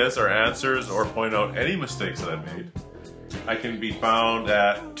ideas or answers or point out any mistakes that I've made, I can be found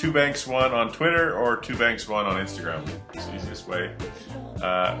at 2banks1 on Twitter or 2banks1 on Instagram. It's the easiest way.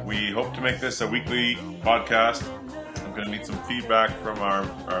 We hope to make this a weekly podcast. I'm going to need some feedback from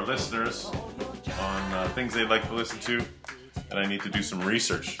our listeners on things they'd like to listen to. And I need to do some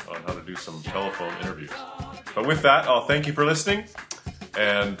research on how to do some telephone interviews. But with that, I'll thank you for listening.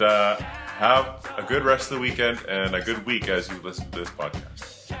 And have a good rest of the weekend and a good week as you listen to this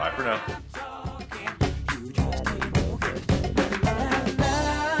podcast. Bye for now.